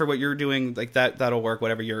this and for what you're doing, like that'll work,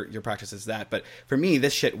 whatever your practice is that. But for me,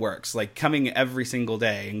 this shit works. Like coming every single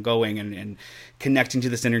day and going and connecting to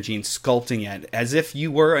this energy and sculpting it as if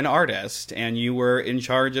you were an artist and you were in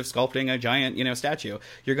charge of sculpting a giant, statue.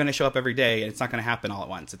 You're going to show up every day, and it's not going to happen all at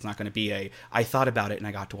once. It's not going to be I thought about it and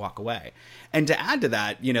I got to walk away. And to add to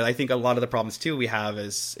that, I think a lot of the problems too we have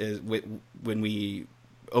is when we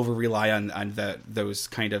over rely on those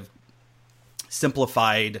kind of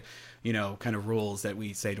simplified, kind of rules that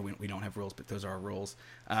we say we don't have rules, but those are our rules.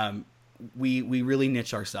 We really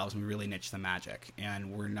niche ourselves, and we really niche the magic,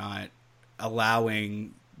 and we're not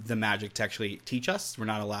allowing the magic to actually teach us. We're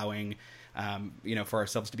not allowing, for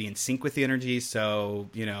ourselves to be in sync with the energy. So,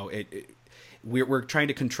 we're trying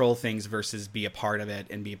to control things versus be a part of it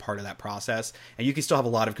and be a part of that process. And you can still have a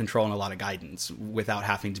lot of control and a lot of guidance without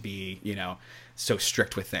having to be, so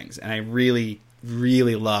strict with things. And I really,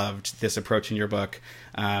 really loved this approach in your book.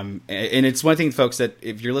 And it's one thing, folks, that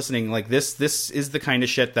if you're listening, like this is the kind of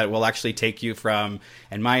shit that will actually take you from,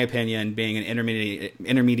 in my opinion, being an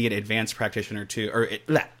intermediate advanced practitioner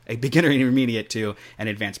a beginner intermediate to an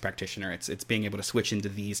advanced practitioner. It's being able to switch into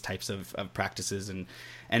these types of practices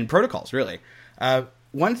and protocols, really.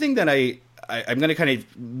 One thing that I'm going to kind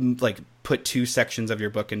of like put two sections of your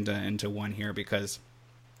book into one here, because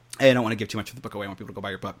I don't want to give too much of the book away. I want people to go buy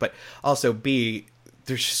your book, but also B,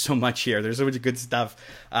 there's just so much here. There's so much good stuff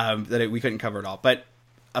that we couldn't cover it all. But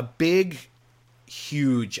a big,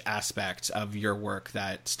 huge aspect of your work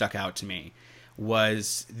that stuck out to me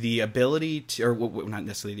was the ability to, or not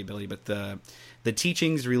necessarily the ability, but the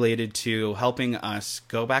teachings related to helping us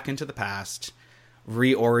go back into the past,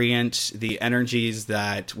 reorient the energies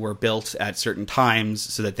that were built at certain times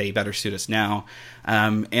so that they better suit us now,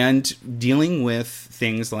 and dealing with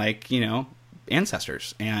things like,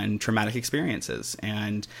 ancestors and traumatic experiences.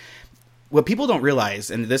 And what people don't realize,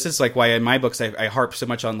 and this is like why in my books I harp so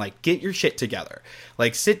much on, like, get your shit together,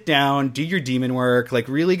 like sit down, do your demon work, like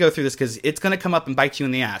really go through this, because it's going to come up and bite you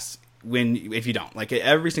in the ass if you don't. Like,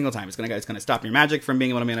 every single time it's going to stop your magic from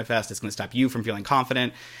being able to manifest. It's going to stop you from feeling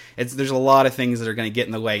confident. There's a lot of things that are going to get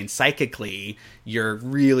in the way, and psychically you're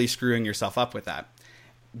really screwing yourself up with that.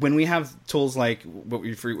 When we have tools like what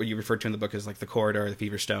you referred to in the book as like the corridor, the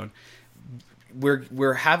fever stone, we're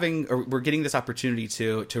getting this opportunity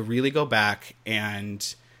to really go back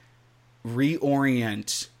and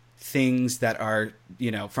reorient things that are,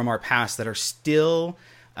 from our past that are still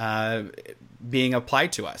being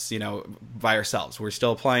applied to us, by ourselves. We're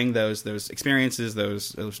still applying those experiences,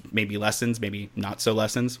 those maybe lessons, maybe not so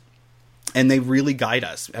lessons. And they really guide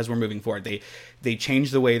us as we're moving forward. They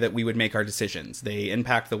change the way that we would make our decisions. They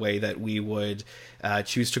impact the way that we would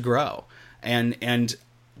choose to grow. And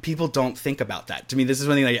people don't think about that. To me, this is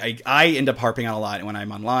one thing I end up harping on a lot when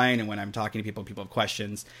I'm online and when I'm talking to people have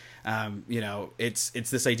questions. It's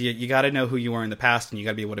this idea, you got to know who you were in the past, and you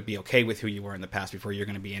got to be able to be okay with who you were in the past before you're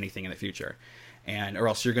going to be anything in the future. Or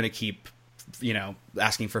else you're going to keep,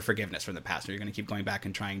 asking for forgiveness from the past, or you're going to keep going back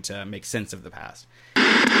and trying to make sense of the past.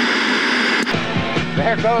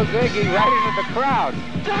 There goes Iggy right into the crowd.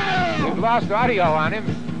 We've lost audio on him.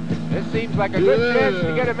 This seems like a good chance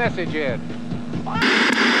to get a message in.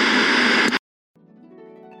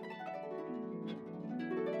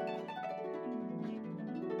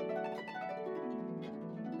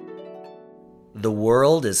 The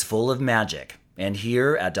world is full of magic, and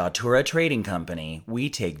here at Datura Trading Company, we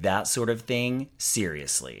take that sort of thing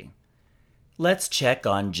seriously. Let's check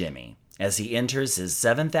on Jimmy as he enters his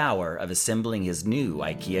 7th hour of assembling his new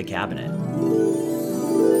IKEA cabinet.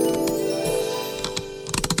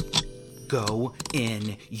 Go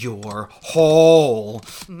in your hole.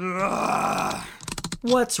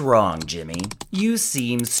 What's wrong, Jimmy? You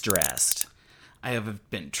seem stressed. I have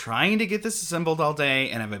been trying to get this assembled all day,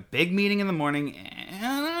 and I have a big meeting in the morning,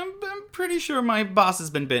 and I'm pretty sure my boss has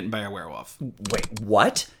been bitten by a werewolf. Wait,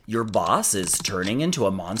 what? Your boss is turning into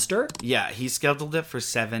a monster? Yeah, he scheduled it for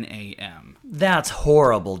 7 a.m. That's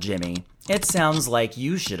horrible, Jimmy. It sounds like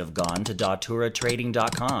you should have gone to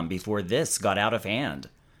DaturaTrading.com before this got out of hand.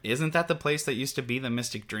 Isn't that the place that used to be the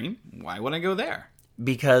Mystic Dream? Why would I go there?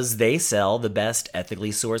 Because they sell the best ethically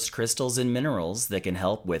sourced crystals and minerals that can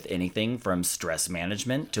help with anything from stress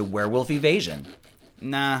management to werewolf evasion.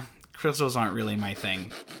 Nah, crystals aren't really my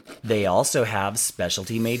thing. They also have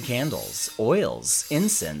specialty-made candles, oils,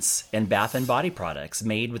 incense, and bath and body products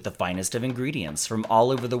made with the finest of ingredients from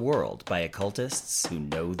all over the world by occultists who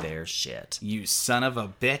know their shit. You son of a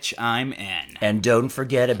bitch, I'm in. And don't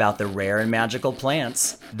forget about the rare and magical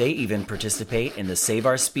plants. They even participate in the Save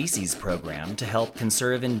Our Species program to help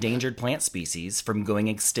conserve endangered plant species from going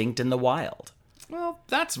extinct in the wild. Well,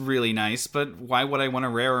 that's really nice, but why would I want a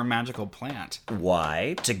rare or magical plant?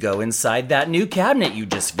 Why? To go inside that new cabinet you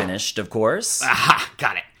just finished, of course. Aha!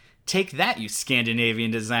 Got it. Take that, you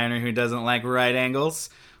Scandinavian designer who doesn't like right angles.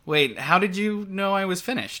 Wait, how did you know I was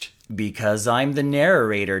finished? Because I'm the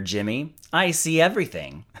narrator, Jimmy. I see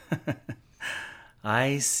everything.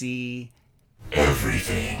 I see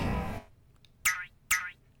everything.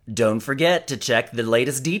 Don't forget to check the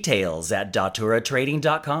latest details at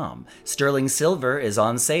DaturaTrading.com. Sterling silver is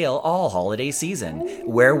on sale all holiday season.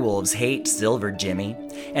 Werewolves hate silver, Jimmy.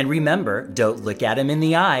 And remember, don't look at them in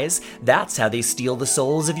the eyes. That's how they steal the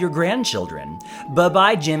souls of your grandchildren.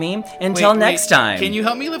 Bye-bye, Jimmy. Until next time. Can you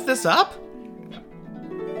help me lift this up?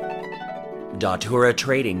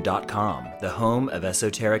 DaturaTrading.com, the home of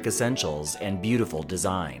esoteric essentials and beautiful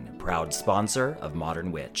design. Proud sponsor of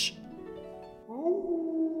Modern Witch.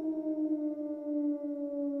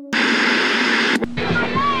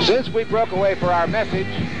 Since we broke away for our message,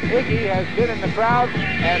 Iggy has been in the crowd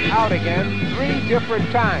and out again 3 different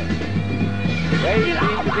times. They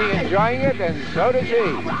seem to be enjoying it, and so does he.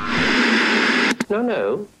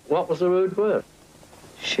 No. What was the rude word?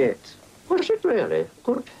 Shit. Was it really?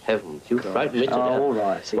 Good heavens, you frightened me to death. All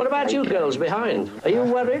right. What about you girls behind? Are you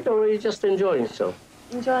worried, or are you just enjoying yourself?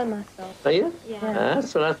 enjoying myself. Are you? Yeah.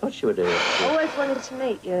 That's what I thought you were doing. I always wanted to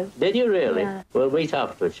meet you. Did you really? Yeah. We'll meet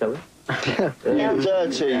afterwards, shall we? Yeah.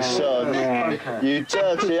 Dirty son. You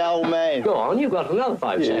dirty old man. Go on, you've got another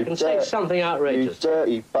 5 seconds. Say something outrageous. You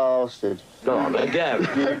dirty bastard. Go on, again.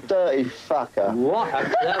 You dirty fucker. What a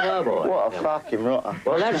clever boy. What a fucking rotter.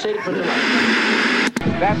 Well, that's it for tonight.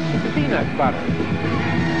 That's peanut butter.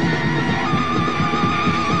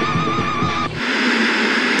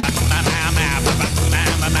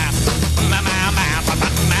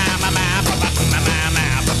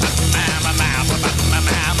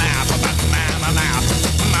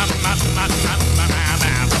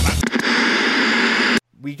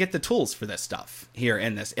 We get the tools for this stuff here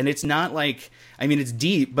in this, and it's not like, I mean, it's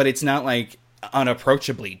deep, but it's not like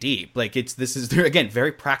unapproachably deep. Like this is again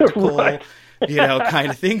very practical, right.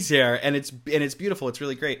 Kind of things here, and it's beautiful. It's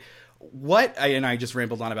really great. I just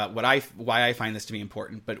rambled on about why I find this to be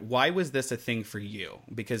important, but why was this a thing for you?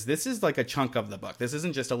 Because this is like a chunk of the book. This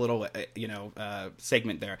isn't just a little,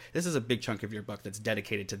 segment there. This is a big chunk of your book that's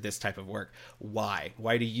dedicated to this type of work. Why?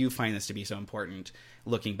 Why do you find this to be so important?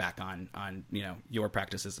 Looking back on your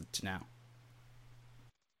practices to now.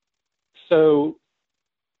 So,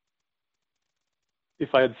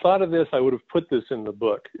 if I had thought of this, I would have put this in the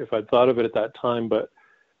book if I'd thought of it at that time, but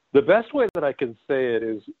the best way that I can say it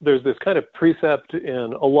is there's this kind of precept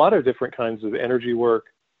in a lot of different kinds of energy work,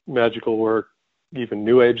 magical work, even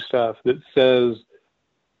New Age stuff that says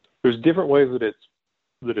there's different ways that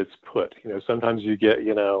it's put. Sometimes you get,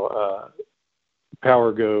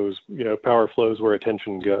 power goes, power flows where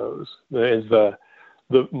attention goes.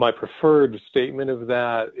 My preferred statement of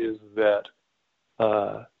that is that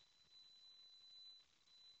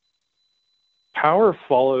power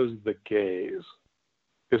follows the gaze.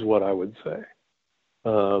 Is what I would say.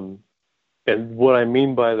 And what I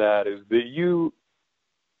mean by that is that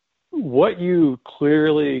what you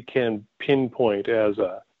clearly can pinpoint as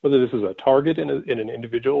whether this is a target in an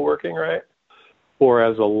individual working, right? Or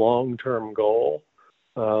as a long-term goal,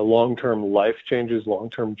 long-term life changes,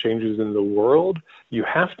 long-term changes in the world, you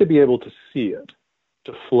have to be able to see it,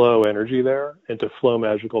 to flow energy there and to flow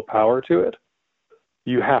magical power to it.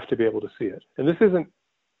 You have to be able to see it. And this isn't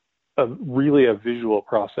really a visual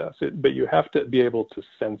process, but you have to be able to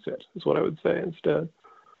sense it, is what I would say instead.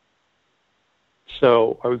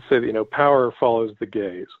 So I would say that, power follows the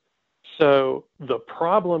gaze. So the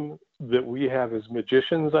problem that we have as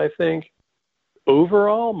magicians, I think,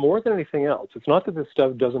 overall, more than anything else, it's not that this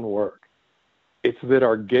stuff doesn't work. It's that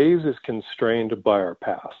our gaze is constrained by our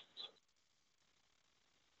pasts.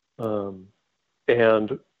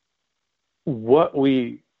 And what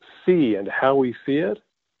we see and how we see it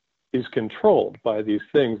is controlled by these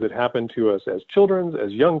things that happen to us as children,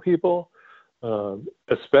 as young people,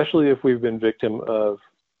 especially if we've been victim of,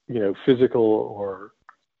 physical or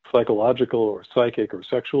psychological or psychic or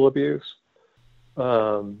sexual abuse.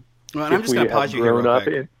 Well, and I'm just going to pause you here real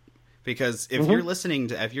quick, because if Mm-hmm.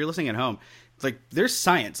 you're listening at home, like there's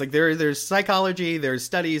science, like there's psychology, there's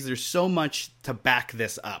studies, there's so much to back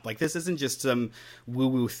this up. Like this isn't just some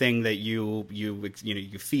woo-woo thing that you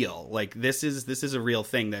feel. Like this is a real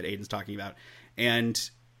thing that Aidan's talking about. And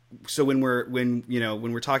so when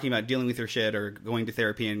we're talking about dealing with your shit or going to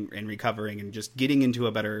therapy and recovering and just getting into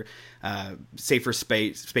a better, safer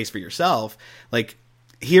space for yourself, like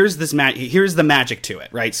here's the magic to it,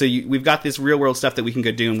 right? So we've got this real world stuff that we can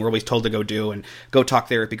go do, and we're always told to go do and go talk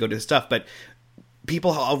therapy, go do this stuff. But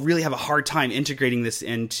people really have a hard time integrating this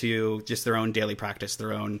into just their own daily practice,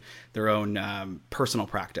 their own personal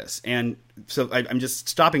practice. And so I'm just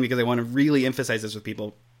stopping because I want to really emphasize this with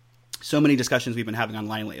people. So many discussions we've been having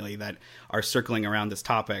online lately that are circling around this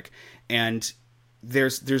topic, and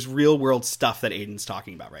there's real world stuff that Aidan's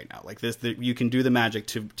talking about right now. Like this, you can do the magic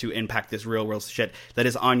to impact this real world shit that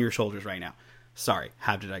is on your shoulders right now. Sorry,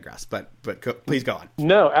 have to digress, but please go on.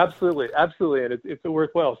 No, absolutely, and it's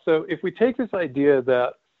worthwhile. So if we take this idea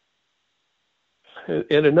that,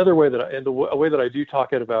 and another way a way that I do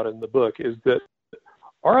talk about in the book is that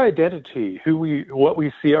our identity, what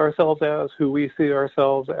we see ourselves as, who we see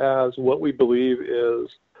ourselves as, what we believe is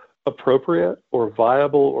appropriate or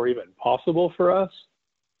viable or even possible for us,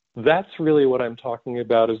 that's really what I'm talking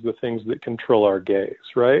about is the things that control our gaze,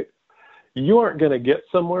 right? You aren't going to get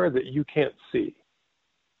somewhere that you can't see.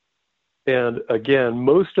 And again,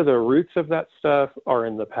 most of the roots of that stuff are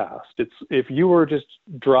in the past. It's if you were just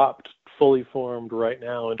dropped fully formed right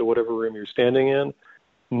now into whatever room you're standing in,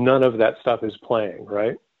 none of that stuff is playing,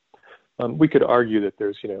 right? We could argue that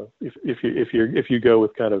there's, if you go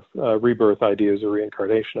with kind of rebirth ideas or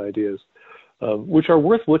reincarnation ideas, which are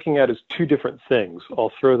worth looking at as two different things.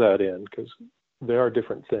 I'll throw that in because they are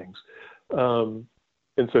different things.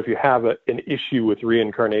 And so if you have an issue with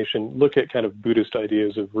reincarnation, look at kind of Buddhist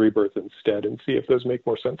ideas of rebirth instead and see if those make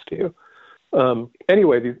more sense to you.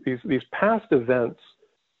 Anyway, these past events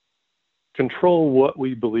control what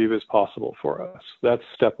we believe is possible for us. That's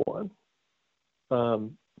step one.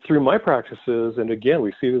 Through my practices, and again,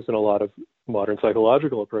 we see this in a lot of modern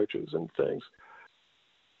psychological approaches and things,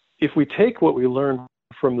 if we take what we learn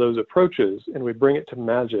from those approaches and we bring it to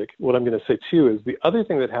magic, what I'm going to say too is the other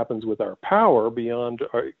thing that happens with our power beyond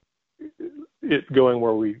it going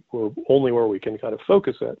where we can kind of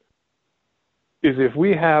focus it, is if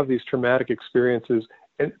we have these traumatic experiences,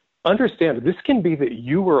 and understand this can be that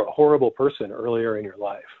you were a horrible person earlier in your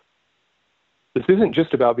life. This isn't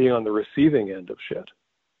just about being on the receiving end of shit.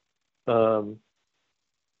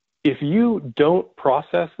 If you don't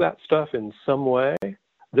process that stuff in some way,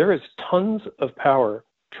 there is tons of power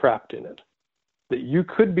trapped in it that you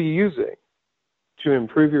could be using to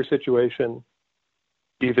improve your situation,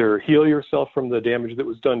 either heal yourself from the damage that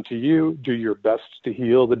was done to you, do your best to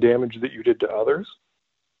heal the damage that you did to others.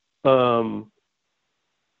 But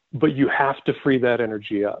you have to free that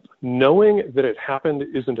energy up. Knowing that it happened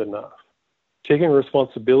isn't enough. Taking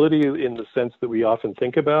responsibility in the sense that we often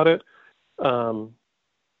think about it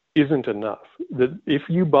isn't enough. That if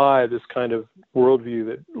you buy this kind of worldview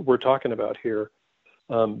that we're talking about here,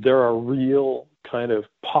 there are real kind of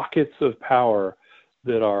pockets of power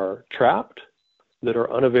that are trapped, that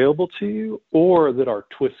are unavailable to you, or that are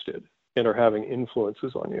twisted and are having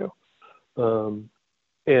influences on you.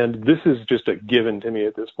 And this is just a given to me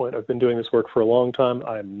at this point. I've been doing this work for a long time.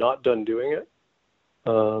 I am not done doing it.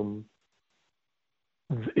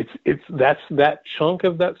 That's that chunk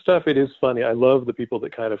of that stuff. It is funny. I love the people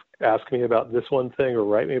that kind of ask me about this one thing or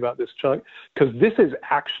write me about this chunk, because this is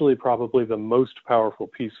actually probably the most powerful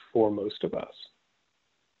piece for most of us.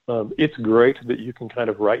 It's great that you can kind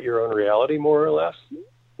of write your own reality more or less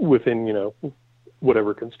within,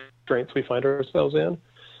 whatever constraints we find ourselves in.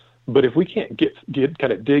 But if we can't get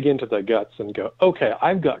kind of dig into the guts and go, okay,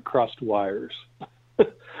 I've got crossed wires,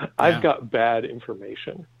 I've got bad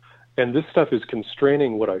information, and this stuff is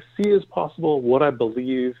constraining what I see as possible, what I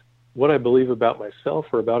believe about myself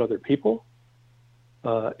or about other people,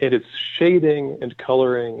 and it's shading and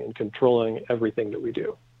coloring and controlling everything that we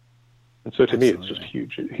do. And so to me, it's just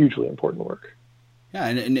hugely important work. Yeah,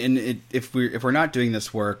 and if we're not doing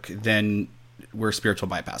this work, then we're spiritual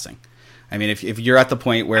bypassing. I mean, if you're at the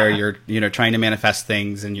point where you're trying to manifest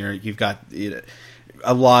things and you've got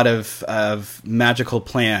a lot of magical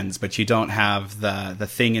plans, but you don't have the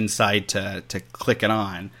thing inside to click it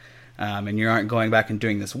on, and you aren't going back and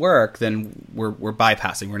doing this work, then we're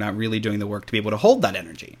bypassing. We're not really doing the work to be able to hold that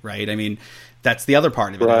energy, right? I mean, that's the other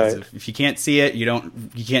part of it. Right. Is if you can't see it, you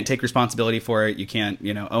can't take responsibility for it. You can't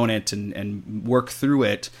own it and work through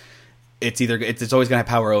it. It's always going to have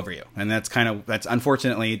power over you, and that's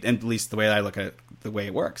unfortunately, at least the way I look at the way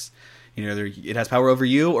it works. It has power over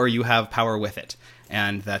you, or you have power with it,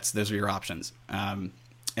 and those are your options. And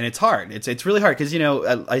it's hard. It's really hard because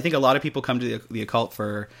I think a lot of people come to the occult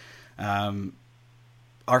for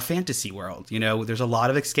our fantasy world. There's a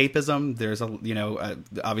lot of escapism. There's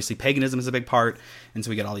obviously paganism is a big part, and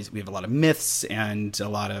so we have a lot of myths and a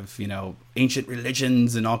lot of ancient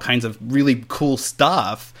religions and all kinds of really cool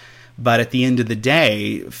stuff. But at the end of the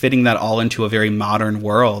day, fitting that all into a very modern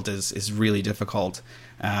world is really difficult.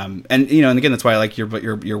 And again, that's why I like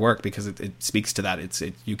your work, because it speaks to that.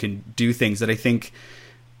 You can do things that I think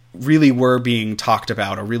really were being talked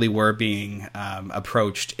about or really were being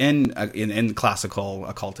approached in classical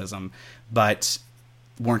occultism, but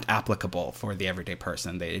weren't applicable for the everyday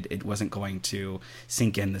person. It wasn't going to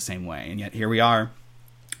sink in the same way. And yet here we are.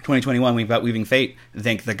 2021, we've got Weaving Fate,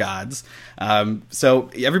 thank the gods. So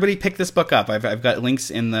everybody pick this book up. I've got links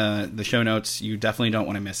in the show notes. You definitely don't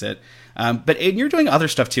want to miss it. But Aidan, you're doing other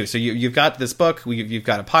stuff too. So you've got this book. You've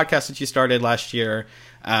got a podcast that you started last year,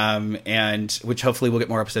 and which hopefully we'll get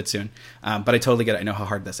more episodes soon. But I totally get it. I know how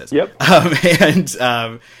hard this is. Yep.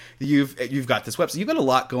 You've got this website. You've got a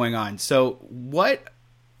lot going on. So what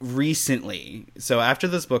recently? So after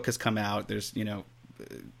this book has come out, there's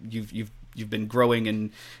you've been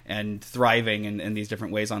growing and thriving in these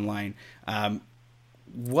different ways online.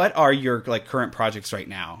 What are your current projects right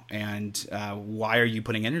now, and why are you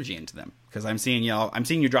putting energy into them? Because I'm seeing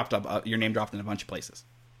you dropped up your name dropped in a bunch of places.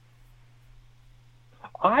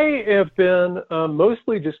 I have been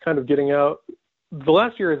mostly just kind of getting out. The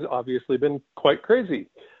last year has obviously been quite crazy,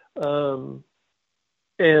 and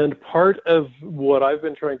part of what I've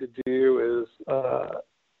been trying to do is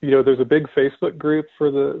there's a big Facebook group for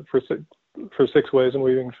 6 Ways in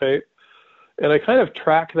Weaving Fate, and I kind of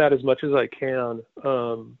track that as much as I can.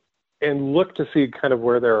 and look to see kind of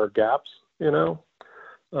where there are gaps, and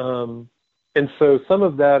so some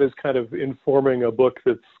of that is kind of informing a book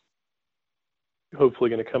that's hopefully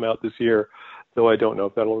going to come out this year, though I don't know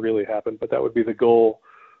if that'll really happen, but that would be the goal.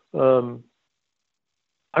 I'm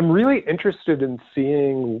really interested in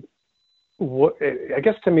seeing what, I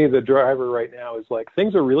guess to me, the driver right now is like,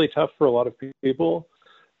 things are really tough for a lot of people.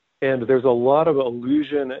 And there's a lot of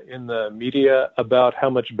illusion in the media about how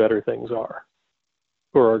much better things are,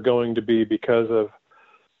 or are going to be, because of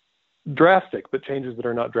drastic, but changes that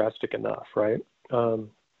are not drastic enough, right?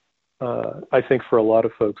 I think for a lot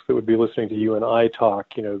of folks that would be listening to you and I talk,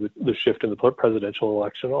 the shift in the presidential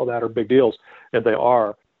election, all that are big deals, and they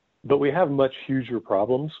are. But we have much huger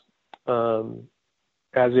problems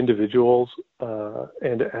as individuals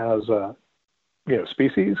and as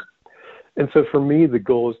species. And so for me, the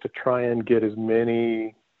goal is to try and get as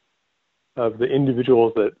many of the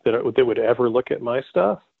individuals that would ever look at my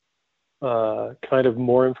stuff, kind of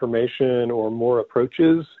more information or more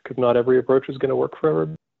approaches, because not every approach is going to work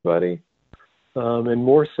for everybody, and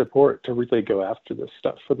more support to really go after this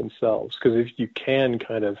stuff for themselves. Because if you can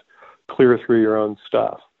kind of clear through your own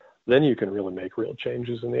stuff, then you can really make real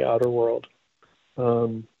changes in the outer world.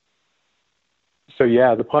 So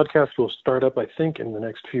yeah, the podcast will start up, I think, in the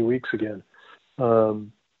next few weeks again.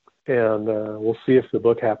 And we'll see if the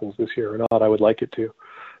book happens this year or not. I would like it to.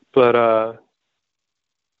 But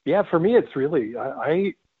yeah, for me, it's really,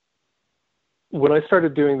 when I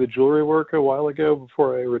started doing the jewelry work a while ago,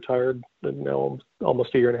 before I retired, now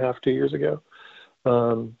almost a year and a half, 2 years ago,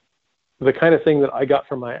 the kind of thing that I got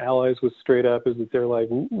from my allies was straight up is that they're like,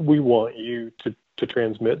 we want you to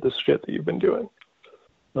transmit this shit that you've been doing,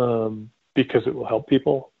 because it will help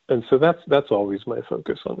people. And so that's always my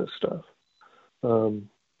focus on this stuff.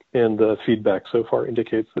 And the feedback so far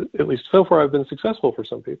indicates that, at least so far, I've been successful for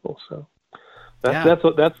some people. So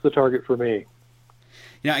that's the target for me.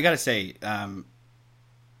 I got to say,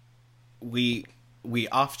 we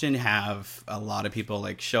often have a lot of people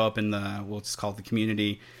like show up in we'll just call it the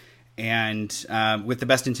community, and with the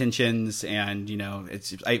best intentions, and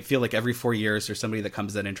I feel like every 4 years there's somebody that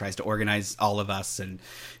comes in and tries to organize all of us and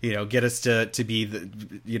get us to be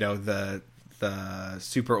the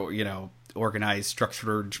super organized,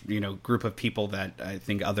 structured group of people that I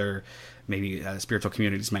think other maybe spiritual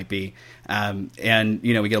communities might be, and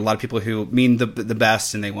we get a lot of people who mean the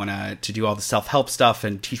best, and they want to do all the self-help stuff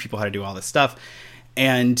and teach people how to do all this stuff,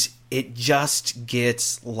 and it just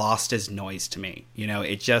gets lost as noise to me.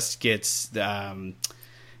 It just gets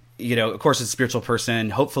of course, as a spiritual person,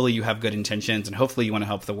 hopefully you have good intentions, and hopefully you want to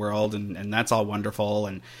help the world, and that's all wonderful,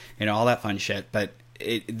 and all that fun shit, but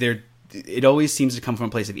it always seems to come from a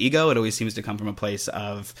place of ego. It always seems to come from a place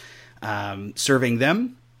of serving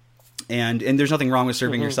them. And there's nothing wrong with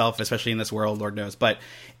serving yourself, especially in this world, Lord knows. But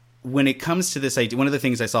when it comes to this idea, one of the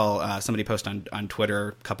things I saw somebody post on Twitter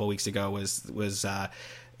a couple of weeks ago was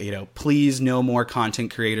please no more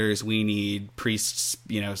content creators. We need priests,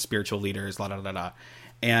 spiritual leaders, la, la, la, la.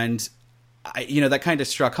 And that kind of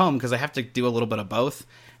struck home, because I have to do a little bit of both.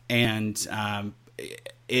 And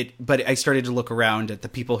but I started to look around at the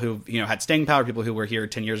people who, had staying power, people who were here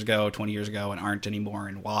 10 years ago, 20 years ago, and aren't anymore,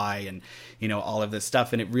 and why, and, all of this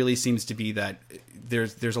stuff. And it really seems to be that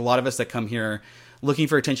there's a lot of us that come here looking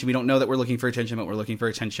for attention. We don't know that we're looking for attention, but we're looking for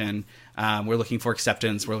attention. We're looking for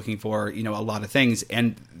acceptance. We're looking for, a lot of things.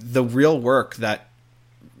 And the real work that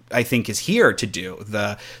I think is here to do,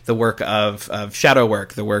 the work of shadow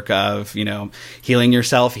work, the work of, healing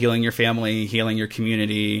yourself, healing your family, healing your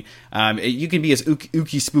community. You can be as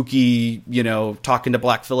ooky spooky, talking to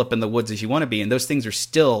Black Phillip in the woods as you want to be. And those things are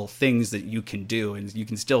still things that you can do, and you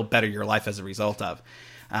can still better your life as a result of.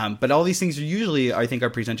 But all these things are usually, I think, are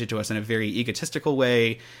presented to us in a very egotistical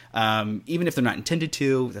way. Even if they're not intended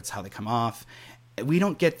to, that's how they come off. We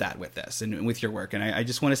don't get that with this and with your work. And I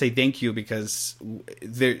just want to say thank you, because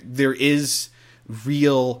there is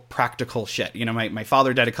real practical shit. My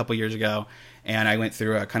father died a couple years ago, and I went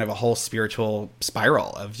through a kind of a whole spiritual spiral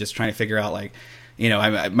of just trying to figure out, like,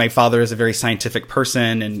 my father is a very scientific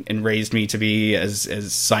person and raised me to be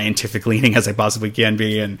as scientific leaning as I possibly can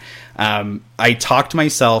be. And I talked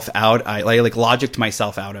myself out. I logicked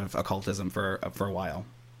myself out of occultism for a while.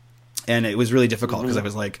 And it was really difficult, because I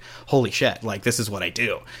was like, holy shit, like, this is what I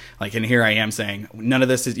do. Like, and here I am saying, none of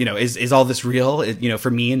this is, is all this real? For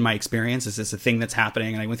me and my experience, is this a thing that's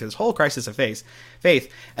happening? And I went through this whole crisis of faith.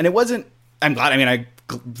 And it wasn't, I'm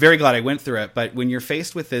very glad I went through it. But when you're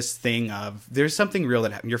faced with this thing of, there's something real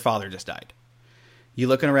that happened. Your father just died. You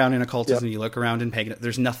looking around in occultism, you look around in pagan,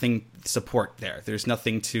 there's nothing support there. There's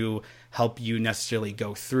nothing to help you necessarily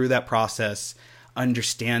go through that process.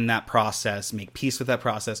 understand that process, make peace with that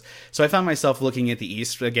process. So I found myself looking at the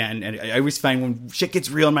East again, and I always find when shit gets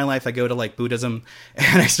real in my life, I go to like Buddhism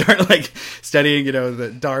and I start like studying,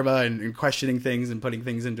 the Dharma and questioning things and putting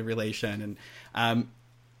things into relation. And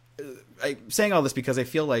I'm saying all this because I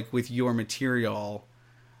feel like with your material,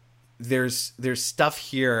 there's stuff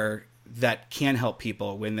here that can help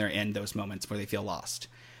people when they're in those moments where they feel lost,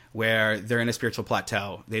 where they're in a spiritual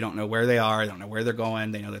plateau. They don't know where they are. They don't know where they're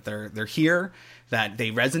going. They know that they're here, that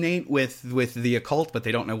they resonate with the occult, but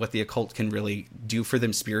they don't know what the occult can really do for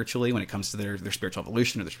them spiritually when it comes to their spiritual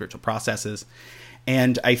evolution or their spiritual processes.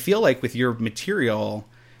 And I feel like with your material,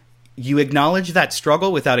 you acknowledge that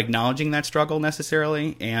struggle without acknowledging that struggle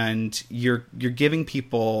necessarily. And you're giving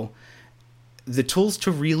people the tools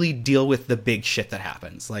to really deal with the big shit that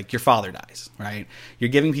happens. Like your father dies, right?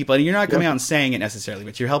 You're giving people, and you're not coming out and saying it necessarily,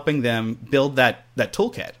 but you're helping them build that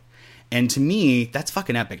toolkit. And to me, that's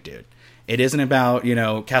fucking epic, dude. It isn't about,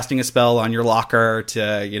 casting a spell on your locker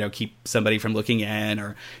to, keep somebody from looking in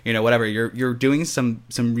or, whatever. You're doing some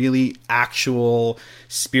really actual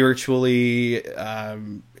spiritually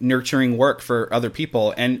nurturing work for other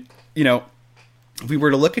people. And, if we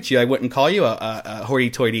were to look at you, I wouldn't call you a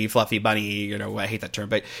hoity-toity, fluffy bunny. I hate that term,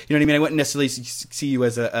 but you know what I mean? I wouldn't necessarily see you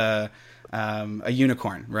as a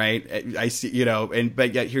unicorn, right? I see,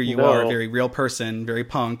 but yet here you are, a very real person, very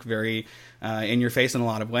punk, very in your face in a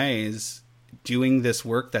lot of ways, doing this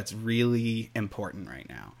work that's really important right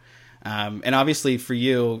now. And obviously for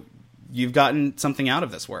you, you've gotten something out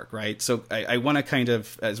of this work, right? So I want to kind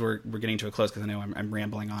of, as we're getting to a close, because I know I'm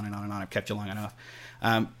rambling on and on and on. I've kept you long enough.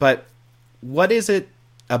 But what is it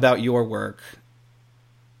about your work,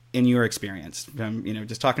 in your experience,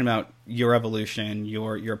 just talking about your evolution,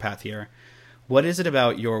 your path here, what is it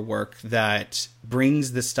about your work that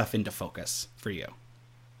brings this stuff into focus for you?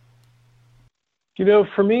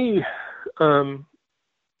 For me, I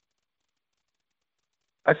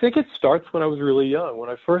think it starts when I was really young. When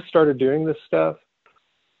I first started doing this stuff,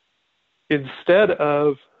 instead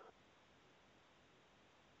of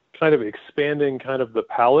kind of expanding kind of the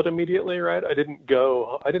palette immediately, right? I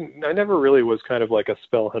never really was kind of like a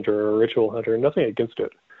spell hunter or a ritual hunter, nothing against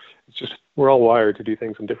it. It's just, we're all wired to do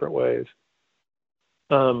things in different ways.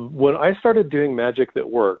 When I started doing magic that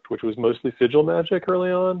worked, which was mostly sigil magic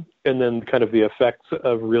early on, and then kind of the effects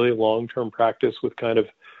of really long-term practice with kind of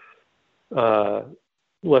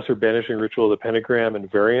lesser banishing ritual of the pentagram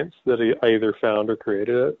and variants that I either found or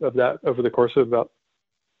created of that over the course of about,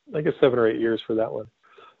 I guess, 7 or 8 years for that one.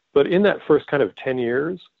 But in that first kind of 10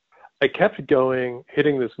 years, I kept going,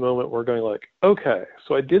 hitting this moment where going like, okay,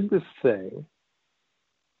 so I did this thing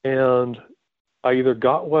and I either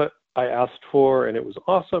got what I asked for and it was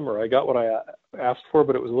awesome, or I got what I asked for,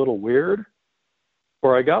 but it was a little weird,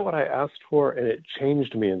 or I got what I asked for and it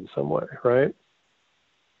changed me in some way, right?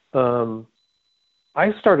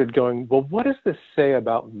 I started going, well, what does this say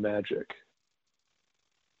about magic?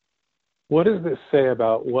 What does this say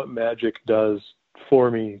about what magic does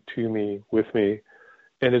for me, to me, with me?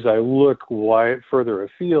 And as I look further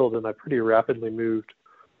afield, and I pretty rapidly moved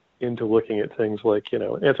into looking at things like,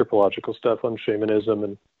 anthropological stuff on shamanism,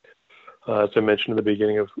 and as I mentioned in the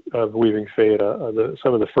beginning of Weaving Fate,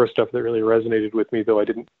 some of the first stuff that really resonated with me, though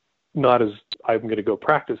not as I'm going to go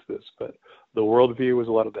practice this, but the worldview was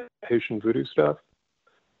a lot of the Haitian voodoo stuff,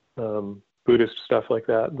 Buddhist stuff like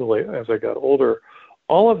that. As I got older,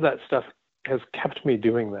 all of that stuff has kept me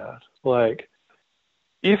doing that. Like,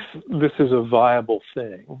 if this is a viable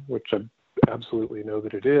thing, which I absolutely know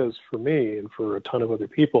that it is for me and for a ton of other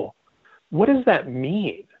people, what does that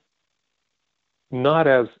mean? Not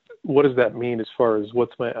as, what does that mean as far as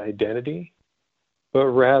what's my identity, but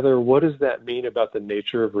rather, what does that mean about the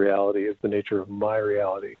nature of reality, the nature of my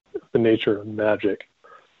reality, the nature of magic?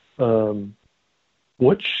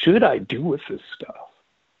 What should I do with this stuff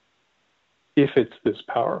if it's this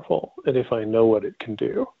powerful and if I know what it can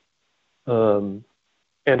do?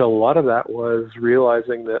 And a lot of that was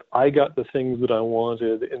realizing that I got the things that I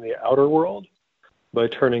wanted in the outer world by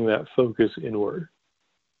turning that focus inward.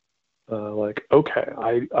 Okay,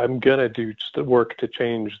 I'm gonna do just the work to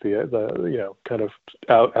change the kind of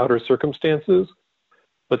outer circumstances,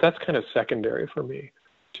 but that's kind of secondary for me.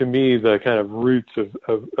 To me, the kind of roots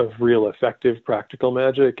of real effective practical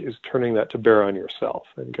magic is turning that to bear on yourself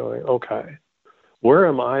and going, okay, where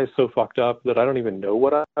am I so fucked up that I don't even know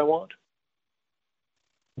what I want?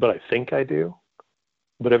 But I think I do.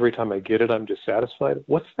 But every time I get it, I'm dissatisfied.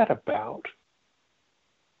 What's that about?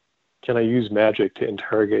 Can I use magic to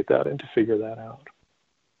interrogate that and to figure that out?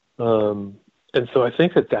 And so I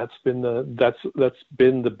think that's been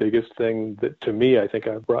the biggest thing that, to me, I think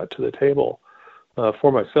I've brought to the table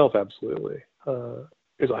for myself. Absolutely.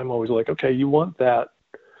 is I'm always like, okay, you want that.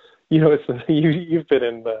 It's you've been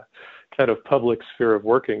in the kind of public sphere of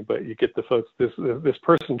working, but you get the folks, this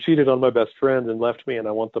person cheated on my best friend and left me, and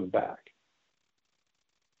I want them back.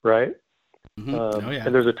 Right? Mm-hmm. Oh, yeah.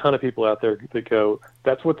 And there's a ton of people out there that go,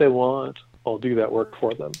 that's what they want, I'll do that work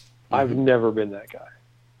for them. Mm-hmm. I've never been that guy.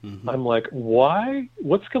 Mm-hmm. I'm like, why?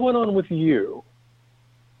 What's going on with you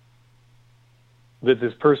that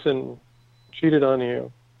this person cheated on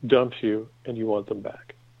you, dumps you, and you want them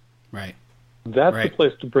back? Right. That's the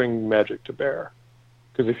place to bring magic to bear.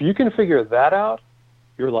 Because if you can figure that out,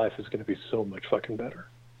 your life is going to be so much fucking better.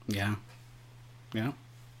 Yeah. Yeah.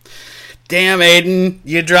 Damn, Aidan,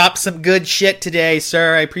 you dropped some good shit today,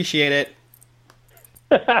 sir. I appreciate it.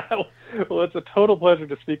 Well, it's a total pleasure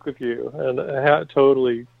to speak with you, and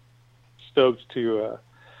totally stoked to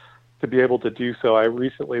be able to do so. I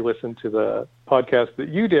recently listened to the podcast that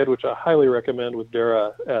you did, which I highly recommend, with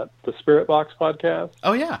Dara at the Spirit Box podcast.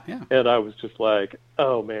 Oh, yeah, yeah. And I was just like,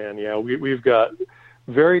 oh, man, yeah, we've got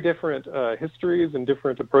very different histories and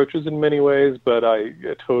different approaches in many ways, but I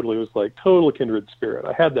totally was like total kindred spirit.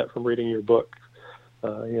 I had that from reading your book,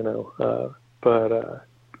 but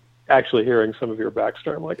actually hearing some of your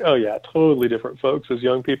backstory, I'm like, oh, yeah, totally different folks as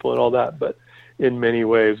young people and all that, but in many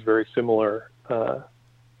ways very similar at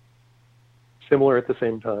the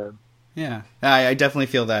same time. Yeah, I definitely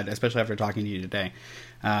feel that, especially after talking to you today.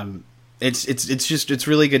 It's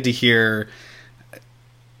really good to hear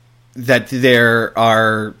that there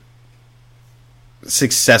are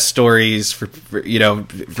success stories for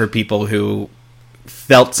people who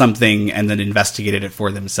felt something and then investigated it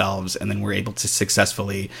for themselves, and then were able to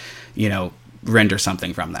successfully, render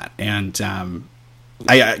something from that. And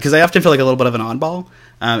because I often feel like a little bit of an oddball.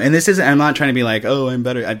 And this isn't, I'm not trying to be like, oh, I'm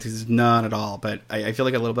better. This is not at all. But I feel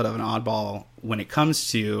like a little bit of an oddball when it comes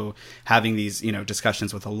to having these,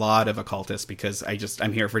 discussions with a lot of occultists, because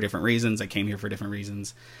I'm here for different reasons. I came here for different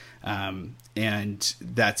reasons. And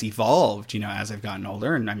that's evolved, as I've gotten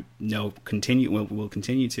older, and will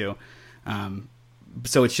continue to.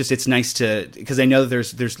 So it's nice because I know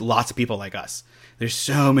there's lots of people like us. There's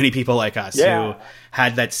so many people like us who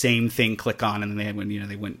had that same thing click on, and then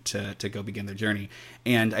they went to go begin their journey.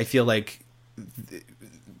 And I feel like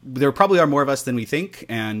there probably are more of us than we think,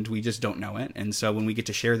 and we just don't know it. And so when we get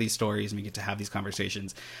to share these stories and we get to have these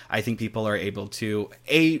conversations, I think people are able to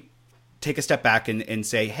take a step back and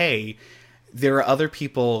say, hey, there are other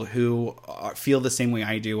people who feel the same way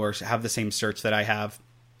I do, or have the same search that I have.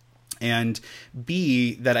 And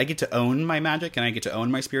B, that I get to own my magic and I get to own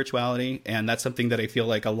my spirituality. And that's something that I feel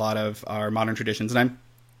like a lot of our modern traditions, and I'm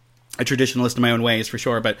a traditionalist in my own ways for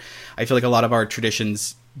sure, but I feel like a lot of our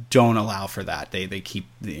traditions don't allow for that. They keep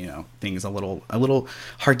things a little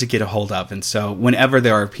hard to get a hold of. And so whenever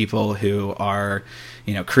there are people who are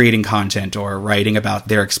creating content or writing about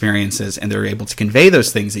their experiences, and they're able to convey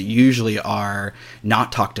those things that usually are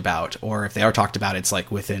not talked about, or if they are talked about, it's like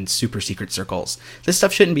within super secret circles. This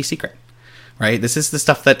stuff shouldn't be secret, right? This is the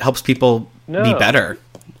stuff that helps people be better.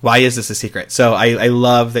 Why is this a secret? So I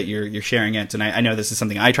love that you're sharing it, and I know this is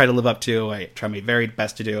something I try to live up to. I try my very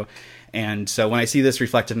best to do. And so when I see this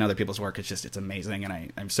reflected in other people's work, it's amazing.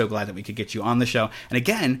 And I'm so glad that we could get you on the show. And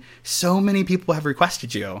again, so many people have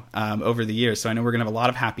requested you over the years. So I know we're going to have a lot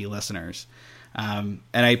of happy listeners. And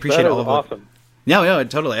I appreciate all of it. Awesome. No,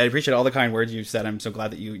 totally. I appreciate all the kind words you said. I'm so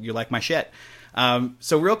glad that you like my shit.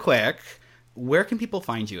 So real quick, where can people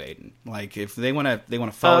find you, Aidan? Like if they want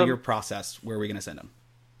to follow your process, where are we going to send them?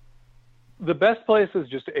 The best place is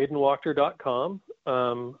just aidanwachter.com.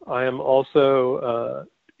 I am also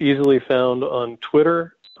easily found on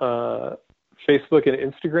Twitter, Facebook, and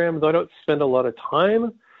Instagram, though I don't spend a lot of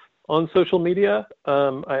time on social media.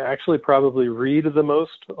 I actually probably read the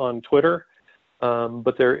most on Twitter,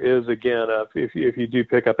 but there is, again, if you do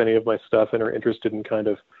pick up any of my stuff and are interested in kind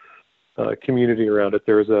of community around it,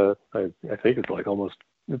 there's I think it's like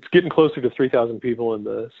it's getting closer to 3,000 people in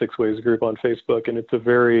the Six Ways group on Facebook, and it's a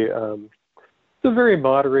very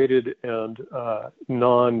moderated and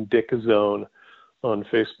non-dick zone on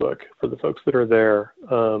Facebook for the folks that are there.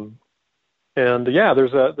 And yeah, there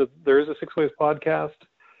is a Six Ways podcast.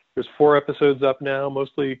 There's 4 episodes up now,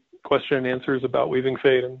 mostly question and answers about Weaving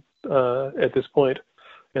Fate at this point.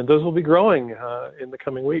 And those will be growing in the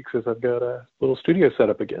coming weeks as I've got a little studio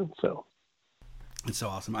set up again. So it's so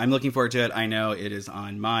awesome. I'm looking forward to it. I know it is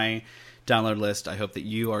on my download list. I hope that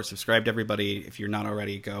you are subscribed, everybody. If you're not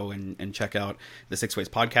already, go and check out the Six Ways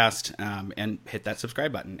podcast and hit that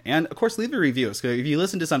subscribe button. And of course, leave a review. So if you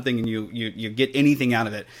listen to something and you get anything out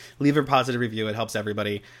of it, leave a positive review. It helps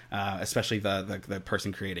everybody, especially the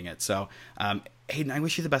person creating it. So Aidan, I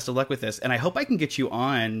wish you the best of luck with this, and I hope I can get you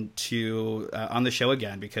on the show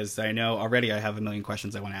again, because I know already I have a million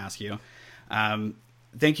questions I want to ask you.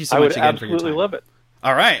 Thank you so much again for your time. I would absolutely love it.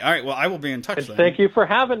 All right. Well, I will be in touch then. Thank you for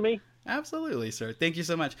having me. Absolutely, sir. Thank you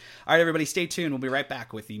so much. All right, everybody, stay tuned. We'll be right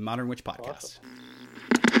back with the Modern Witch Podcast.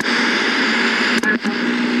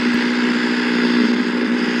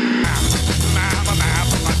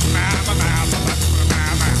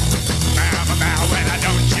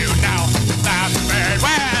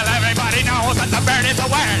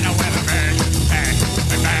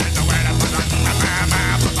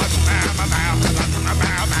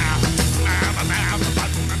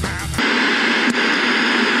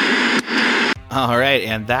 All right,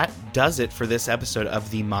 and that does it for this episode of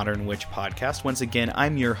the Modern Witch Podcast. Once again,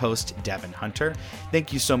 I'm your host, Devin Hunter.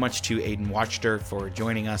 Thank you so much to Aidan Wachter for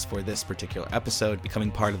joining us for this particular episode, becoming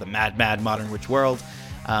part of the mad Modern Witch world.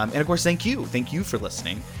 And of course, thank you for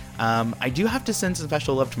listening. I do have to send some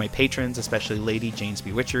special love to my patrons, especially Lady Jane's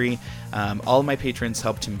Bewitchery. All of my patrons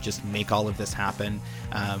helped to just make all of this happen.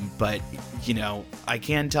 But, I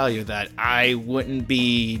can tell you that I wouldn't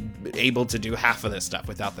be able to do half of this stuff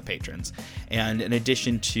without the patrons. And in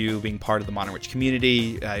addition to being part of the Modern Witch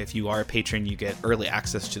community, if you are a patron, you get early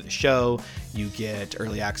access to the show, you get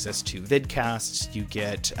early access to vidcasts, you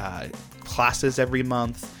get classes every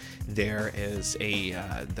month. There is the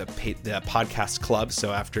podcast club.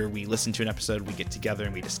 So after we listen to an episode, we get together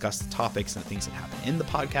and we discuss the topics and the things that happen in the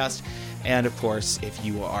podcast. And of course, if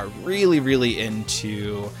you are really, really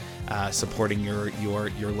into supporting your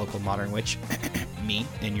local Modern Witch, me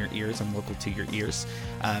in your ears, I'm local to your ears,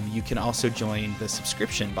 you can also join the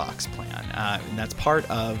subscription box plan. And that's part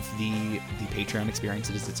of the Patreon experience.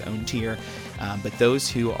 It is its own tier. But those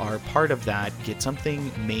who are part of that get something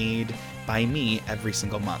made by me every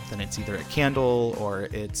single month, and it's either a candle or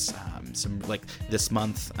it's some, like this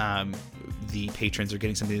month, the patrons are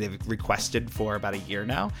getting something they've requested for about a year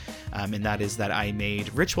now, and that is that I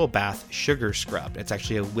made Ritual Bath Sugar Scrub. It's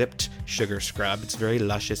actually a whipped sugar scrub. It's very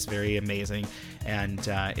luscious, very amazing, and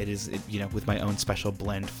it is with my own special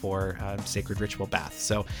blend for Sacred Ritual Bath.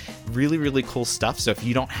 So really, really cool stuff. So if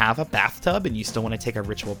you don't have a bathtub and you still want to take a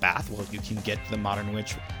ritual bath, well, you can get the Modern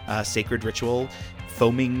Witch Sacred Ritual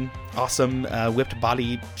foaming awesome whipped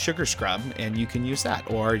body sugar scrub, and you can use that.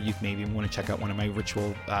 Or you maybe want to check out one of my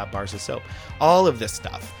ritual bars of soap. All of this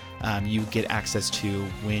stuff you get access to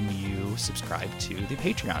when you subscribe to the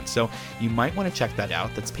Patreon. So you might want to check that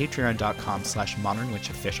out. That's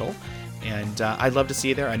patreon.com/modernwitchofficial. And I'd love to see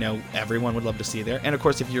you there. I know everyone would love to see you there. And of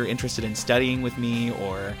course, if you're interested in studying with me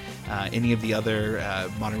or any of the other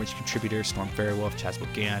Modern Witch contributors, Storm Fairwolf, Chaz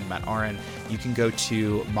Bogan, Matt Aron, you can go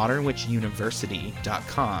to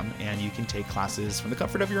modernwitchuniversity.com and you can take classes from the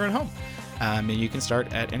comfort of your own home. And you can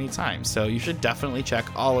start at any time. So you should definitely check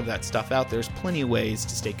all of that stuff out. There's plenty of ways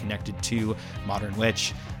to stay connected to Modern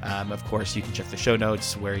Witch. Of course, you can check the show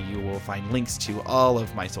notes where you will find links to all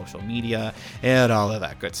of my social media and all of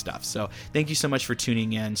that good stuff. So thank you so much for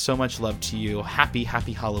tuning in. So much love to you. Happy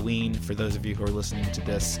Halloween for those of you who are listening to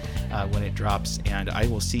this when it drops. And I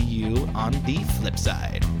will see you on the flip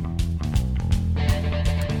side.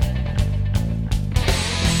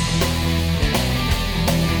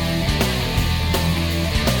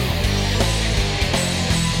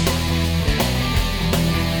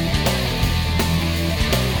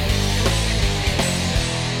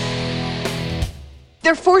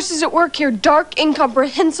 There are forces at work here, dark,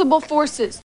 incomprehensible forces.